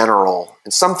little general,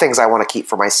 and some things I want to keep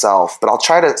for myself, but I'll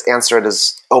try to answer it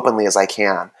as openly as I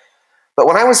can. But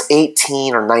when I was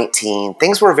 18 or 19,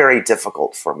 things were very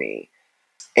difficult for me.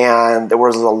 And there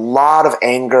was a lot of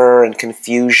anger and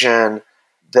confusion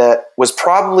that was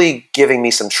probably giving me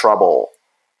some trouble.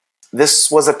 This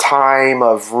was a time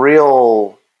of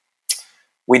real,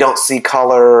 we don't see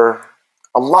color,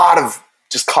 a lot of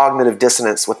just cognitive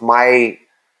dissonance with my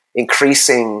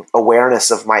increasing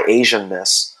awareness of my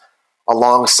Asianness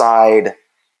alongside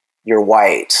you're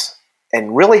white,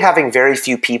 and really having very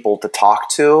few people to talk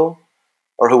to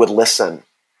or who would listen.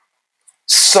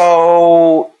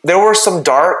 So there were some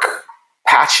dark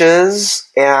patches,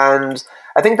 and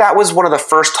I think that was one of the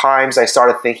first times I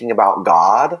started thinking about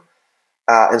God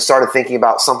and started thinking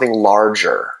about something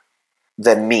larger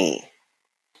than me.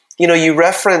 You know, you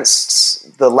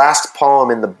referenced the last poem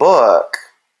in the book,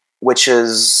 which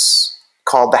is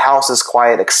called The House is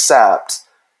Quiet Except.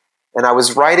 And I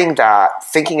was writing that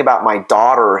thinking about my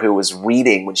daughter who was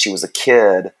reading when she was a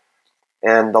kid.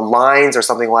 And the lines are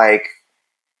something like,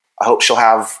 I hope she'll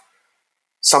have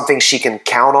something she can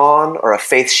count on, or a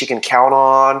faith she can count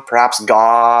on, perhaps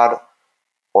God,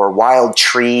 or wild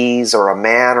trees, or a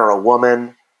man or a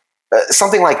woman,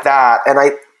 something like that. And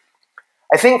I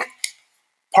think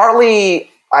partly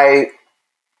I'm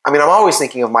always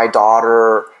thinking of my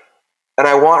daughter, and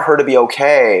I want her to be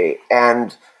okay.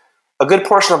 And a good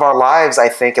portion of our lives, I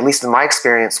think, at least in my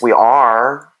experience, we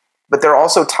are. But there are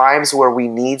also times where we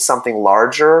need something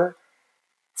larger.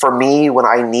 For me, when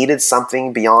I needed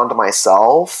something beyond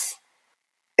myself.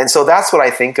 And so that's what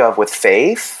I think of with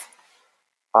faith.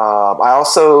 I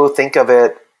also think of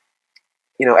it,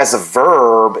 as a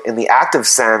verb in the active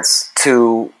sense,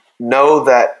 to know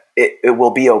that it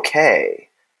will be okay,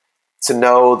 to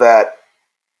know that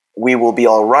we will be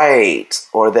all right,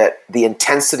 or that the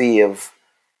intensity of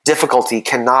difficulty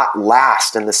cannot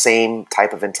last in the same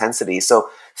type of intensity. So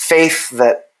faith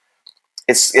that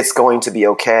it's going to be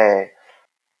okay.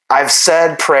 I've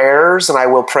said prayers, and I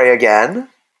will pray again.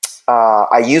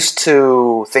 I used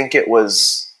to think it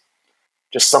was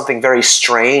just something very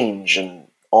strange and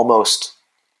almost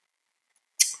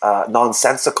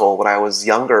nonsensical when I was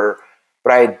younger,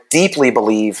 but I deeply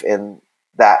believe in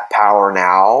that power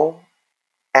now.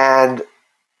 And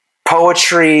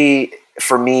poetry,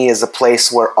 for me, is a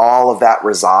place where all of that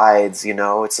resides.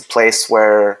 It's a place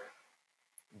where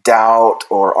doubt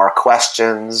or our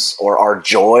questions or our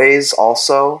joys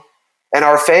also, and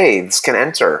our faiths can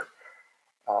enter.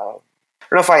 I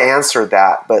don't know if I answered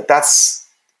that, but that's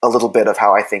a little bit of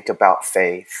how I think about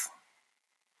faith.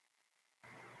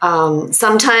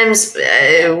 Sometimes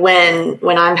when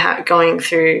I'm going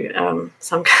through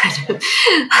some kind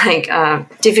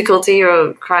of difficulty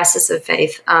or crisis of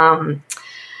faith,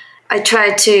 I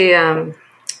try to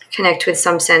connect with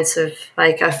some sense of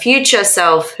like a future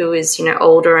self who is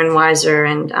older and wiser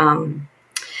and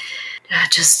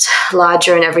just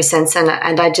larger in every sense. And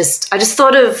I just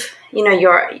thought of,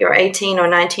 your 18 or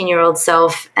 19-year-old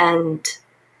self, and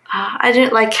I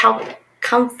didn't like how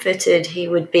comforted he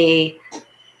would be.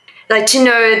 Like, to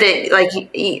know that, like,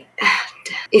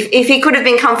 if he could have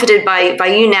been comforted by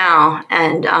you now,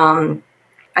 and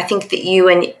I think that you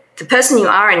and the person you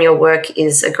are in your work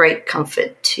is a great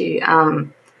comfort to,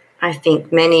 I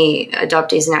think, many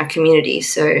adoptees in our community.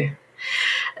 So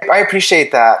I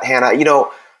appreciate that, Hannah.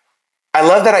 I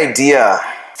love that idea,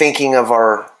 thinking of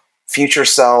our future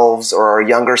selves or our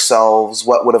younger selves,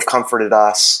 what would have comforted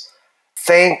us.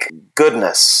 Thank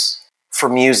goodness for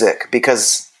music,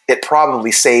 because it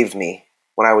probably saved me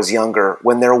when I was younger,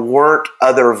 when there weren't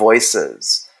other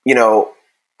voices.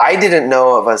 I didn't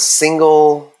know of a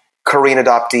single Korean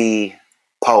adoptee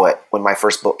poet when my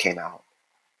first book came out.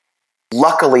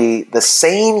 Luckily, the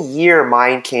same year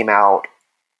mine came out,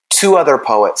 two other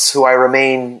poets who I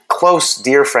remain close,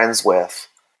 dear friends with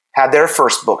had their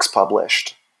first books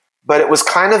published. But it was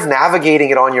kind of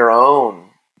navigating it on your own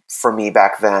for me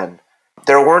back then.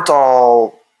 There weren't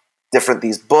all different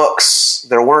these books.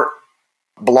 There weren't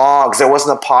blogs. There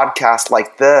wasn't a podcast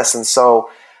like this. And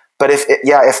so, but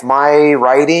if my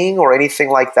writing or anything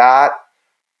like that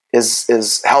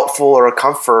is helpful or a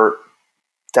comfort,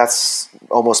 that's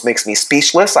almost makes me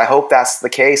speechless. I hope that's the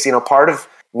case. Part of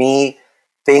me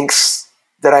thinks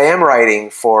that I am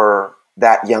writing for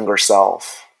that younger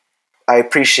self. I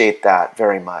appreciate that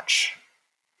very much.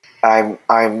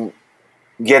 I'm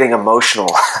getting emotional.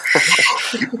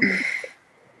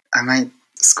 I might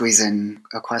squeeze in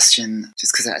a question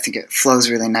just because I think it flows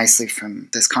really nicely from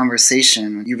this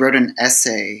conversation. You wrote an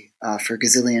essay for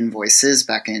Gazillion Voices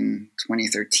back in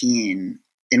 2013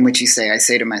 in which you say, "I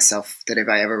say to myself that if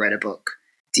I ever write a book,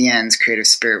 Deanne's creative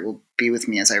spirit will be with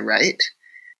me as I write,"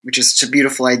 which is such a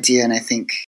beautiful idea, and I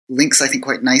think links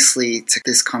quite nicely to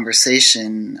this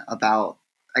conversation about,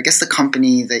 I guess, the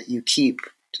company that you keep,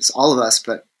 just all of us,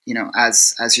 but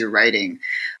as you're writing.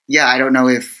 Yeah, I don't know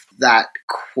if that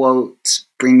quote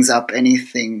brings up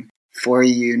anything for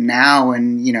you now,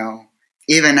 and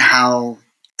even how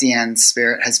Deanne's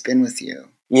spirit has been with you.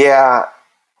 Yeah.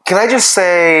 Can I just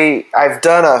say, I've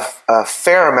done a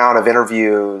fair amount of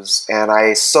interviews, and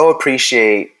I so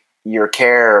appreciate your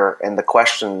care and the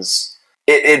questions.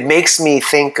 It makes me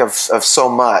think of so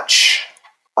much.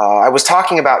 I was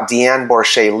talking about Deanne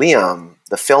Borshay-Liam,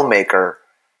 the filmmaker.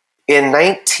 In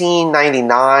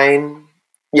 1999,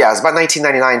 it was about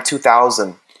 1999,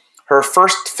 2000, her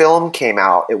first film came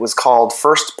out. It was called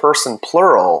First Person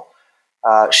Plural.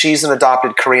 She's an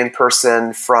adopted Korean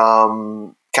person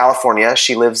from California.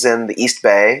 She lives in the East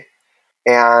Bay,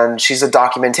 and she's a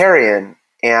documentarian.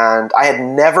 And I had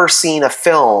never seen a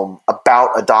film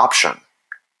about adoption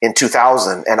in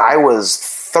 2000, and I was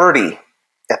 30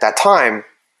 at that time.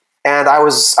 And I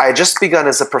had just begun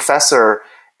as a professor,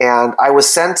 and I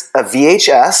was sent a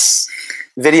VHS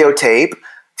videotape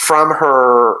from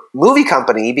her movie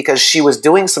company because she was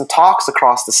doing some talks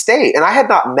across the state. And I had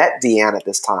not met Deanne at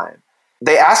this time.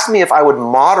 They asked me if I would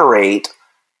moderate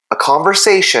a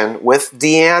conversation with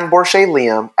Deanne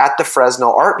Borshay-Liam at the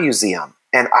Fresno Art Museum.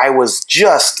 And I was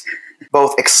just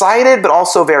both excited but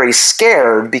also very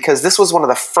scared, because this was one of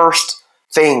the first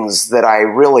things that I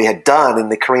really had done in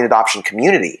the Korean adoption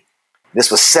community. This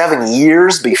was 7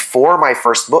 years before my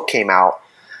first book came out.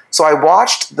 So I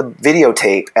watched the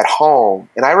videotape at home,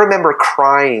 and I remember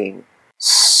crying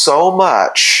so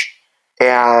much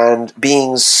and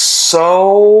being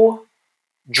so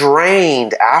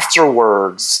drained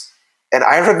afterwards. And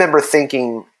I remember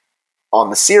thinking, on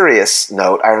the serious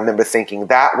note, I remember thinking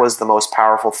that was the most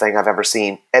powerful thing I've ever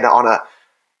seen. And on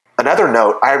another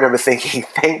note, I remember thinking,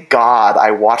 thank God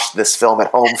I watched this film at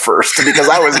home first, because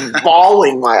I was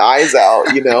bawling my eyes out,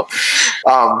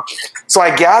 So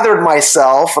I gathered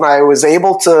myself, and I was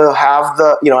able to have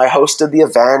I hosted the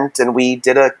event, and we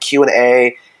did a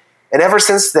Q&A. And ever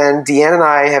since then, Deanne and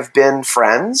I have been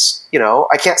friends.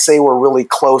 I can't say we're really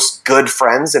close, good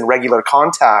friends in regular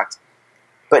contact,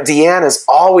 but Deanne has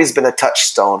always been a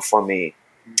touchstone for me.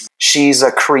 She's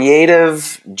a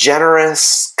creative,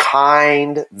 generous,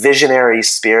 kind, visionary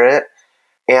spirit.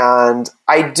 And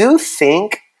I do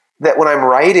think that when I'm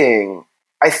writing,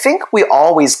 I think we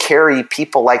always carry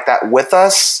people like that with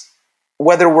us,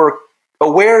 whether we're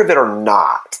aware of it or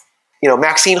not.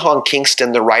 Maxine Hong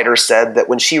Kingston, the writer, said that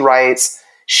when she writes,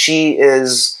 she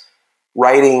is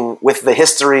writing with the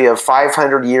history of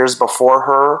 500 years before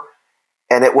her,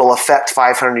 and it will affect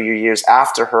 500 years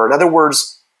after her. In other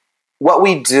words, what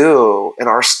we do in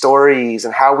our stories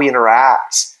and how we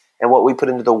interact and what we put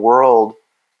into the world,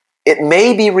 it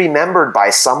may be remembered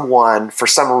by someone for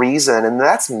some reason, and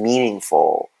that's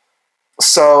meaningful.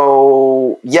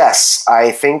 So yes,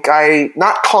 I think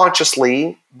not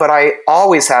consciously, but I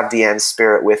always have Deanne's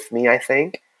spirit with me, I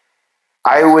think.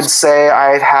 I would say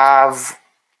I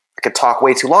could talk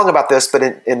way too long about this, but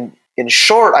in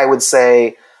short, I would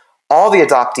say all the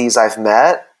adoptees I've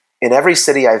met in every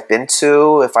city I've been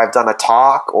to, if I've done a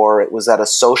talk or it was at a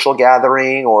social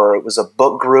gathering or it was a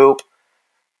book group,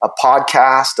 a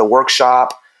podcast, a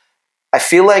workshop, I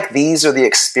feel like these are the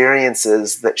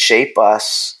experiences that shape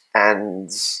us. And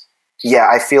yeah,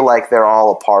 I feel like they're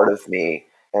all a part of me.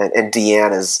 And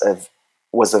Deanne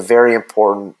was a very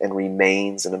important and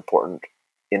remains an important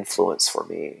influence for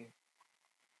me.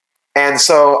 And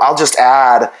so I'll just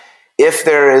add, if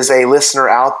there is a listener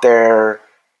out there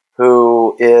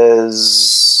who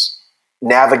is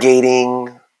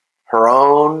navigating her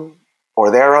own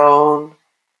or their own,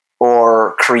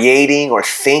 or creating or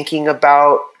thinking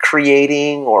about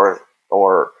creating or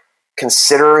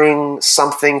considering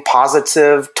something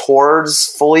positive towards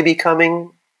fully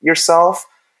becoming yourself,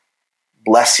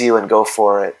 bless you and go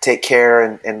for it. Take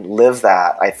care and live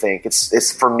that. I think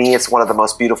it's for me, it's one of the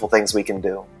most beautiful things we can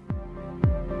do.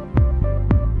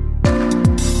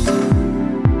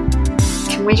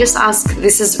 Can we just ask,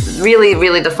 this is really,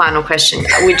 really the final question.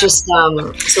 We just,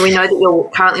 so we know that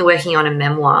you're currently working on a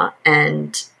memoir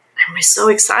and we're so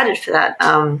excited for that.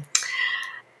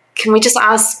 Can we just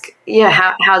ask,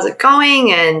 how's it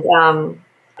going? And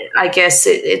I guess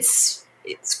it's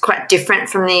quite different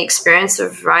from the experience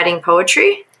of writing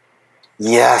poetry.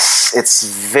 Yes, it's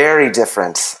very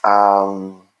different.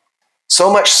 So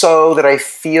much so that I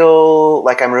feel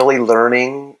like I'm really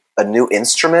learning a new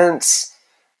instrument.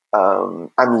 I'm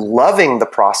loving the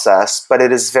process, but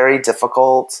it is very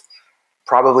difficult.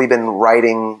 Probably been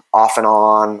writing off and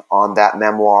on that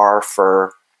memoir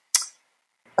for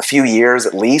a few years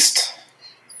at least,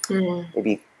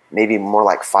 maybe more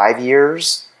like 5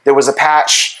 years. There was a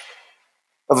patch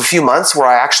of a few months where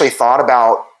I actually thought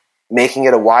about making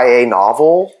it a YA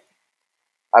novel.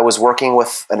 I was working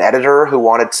with an editor who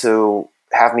wanted to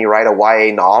have me write a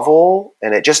YA novel,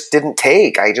 and it just didn't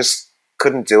take. I just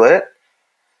couldn't do it.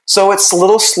 So it's a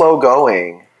little slow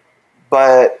going,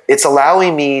 but it's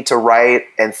allowing me to write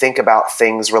and think about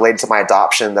things related to my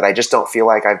adoption that I just don't feel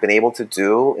like I've been able to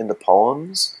do in the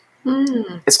poems.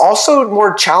 It's also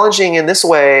more challenging in this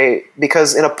way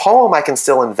because in a poem I can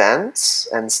still invent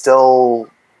and still,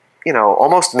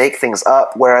 almost make things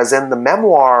up. Whereas in the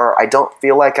memoir, I don't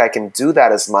feel like I can do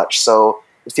that as much. So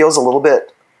it feels a little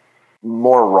bit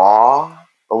more raw,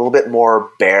 a little bit more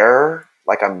bare,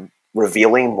 like I'm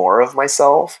revealing more of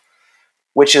myself,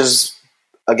 which is,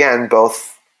 again,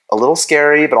 both a little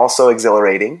scary, but also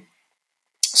exhilarating.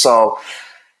 So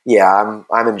yeah,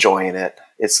 I'm enjoying it.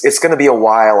 It's going to be a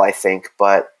while, I think,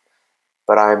 but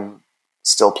I'm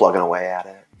still plugging away at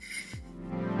it.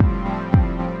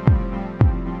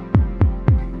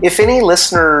 If any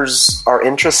listeners are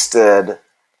interested,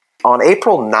 on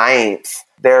April 9th,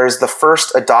 there's the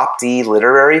first Adoptee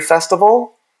Literary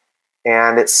Festival,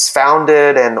 and it's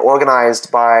founded and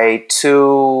organized by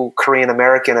 2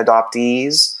 Korean-American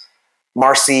adoptees,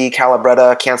 Marcy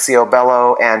Calabretta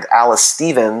Canciobello and Alice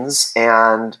Stevens,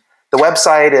 and the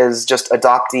website is just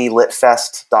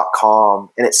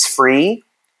adopteelitfest.com, and it's free.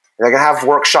 They're going to have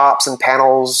workshops and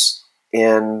panels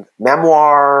in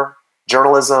memoir,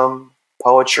 journalism,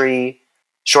 poetry,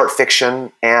 short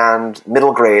fiction, and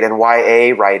middle grade and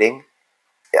YA writing.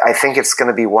 I think it's going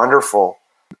to be wonderful.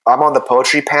 I'm on the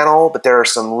poetry panel, but there are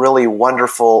some really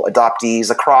wonderful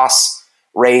adoptees across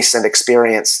race and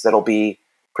experience that'll be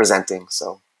presenting.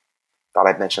 So thought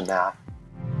I'd mention that.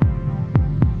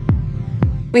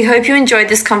 We hope you enjoyed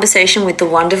this conversation with the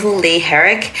wonderful Lee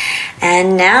Herrick.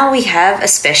 And now we have a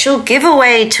special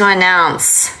giveaway to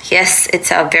announce. Yes,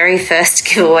 it's our very first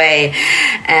giveaway.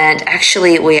 And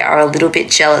actually, we are a little bit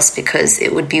jealous because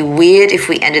it would be weird if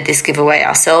we ended this giveaway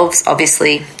ourselves,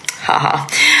 obviously. Haha.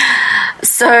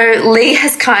 So Lee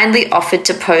has kindly offered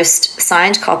to post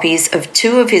signed copies of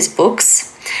 2 of his books.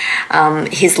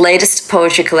 His latest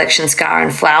poetry collection, Scar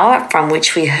and Flower, from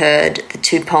which we heard the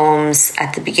 2 poems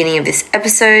at the beginning of this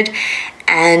episode,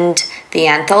 and the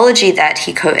anthology that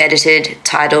he co-edited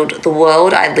titled The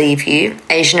World I Leave You,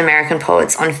 Asian American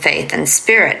Poets on Faith and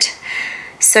Spirit.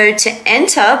 So to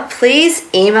enter, please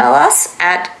email us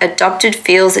at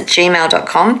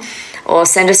adoptedfeels@gmail.com or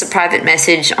send us a private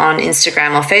message on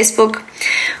Instagram or Facebook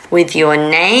with your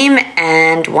name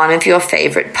and one of your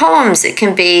favorite poems. It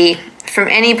can be from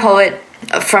any poet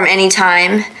from any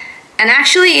time. And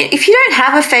actually, if you don't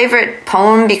have a favorite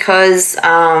poem because,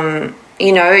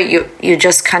 you're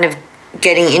just kind of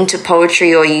getting into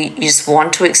poetry or you just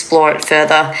want to explore it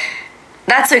further,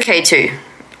 that's okay too.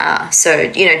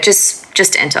 So,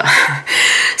 just enter.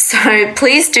 So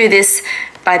please do this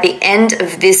by the end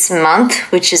of this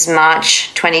month, which is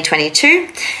March 2022,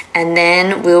 and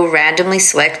then we'll randomly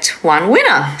select one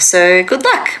winner. So good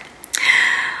luck.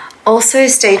 Also,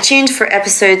 stay tuned for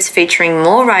episodes featuring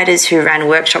more writers who ran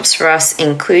workshops for us,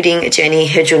 including Jenny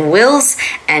Hejun-Wills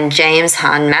and James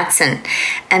Han Matson.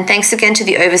 And thanks again to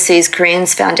the Overseas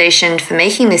Koreans Foundation for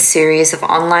making this series of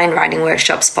online writing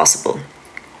workshops possible.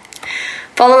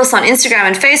 Follow us on Instagram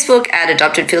and Facebook at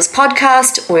Adopted Feels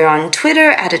Podcast. We're on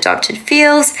Twitter at Adopted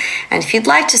Feels. And if you'd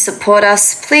like to support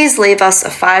us, please leave us a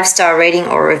 5-star rating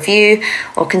or review,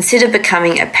 or consider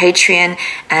becoming a Patreon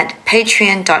at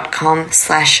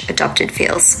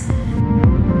patreon.com/adoptedfeels.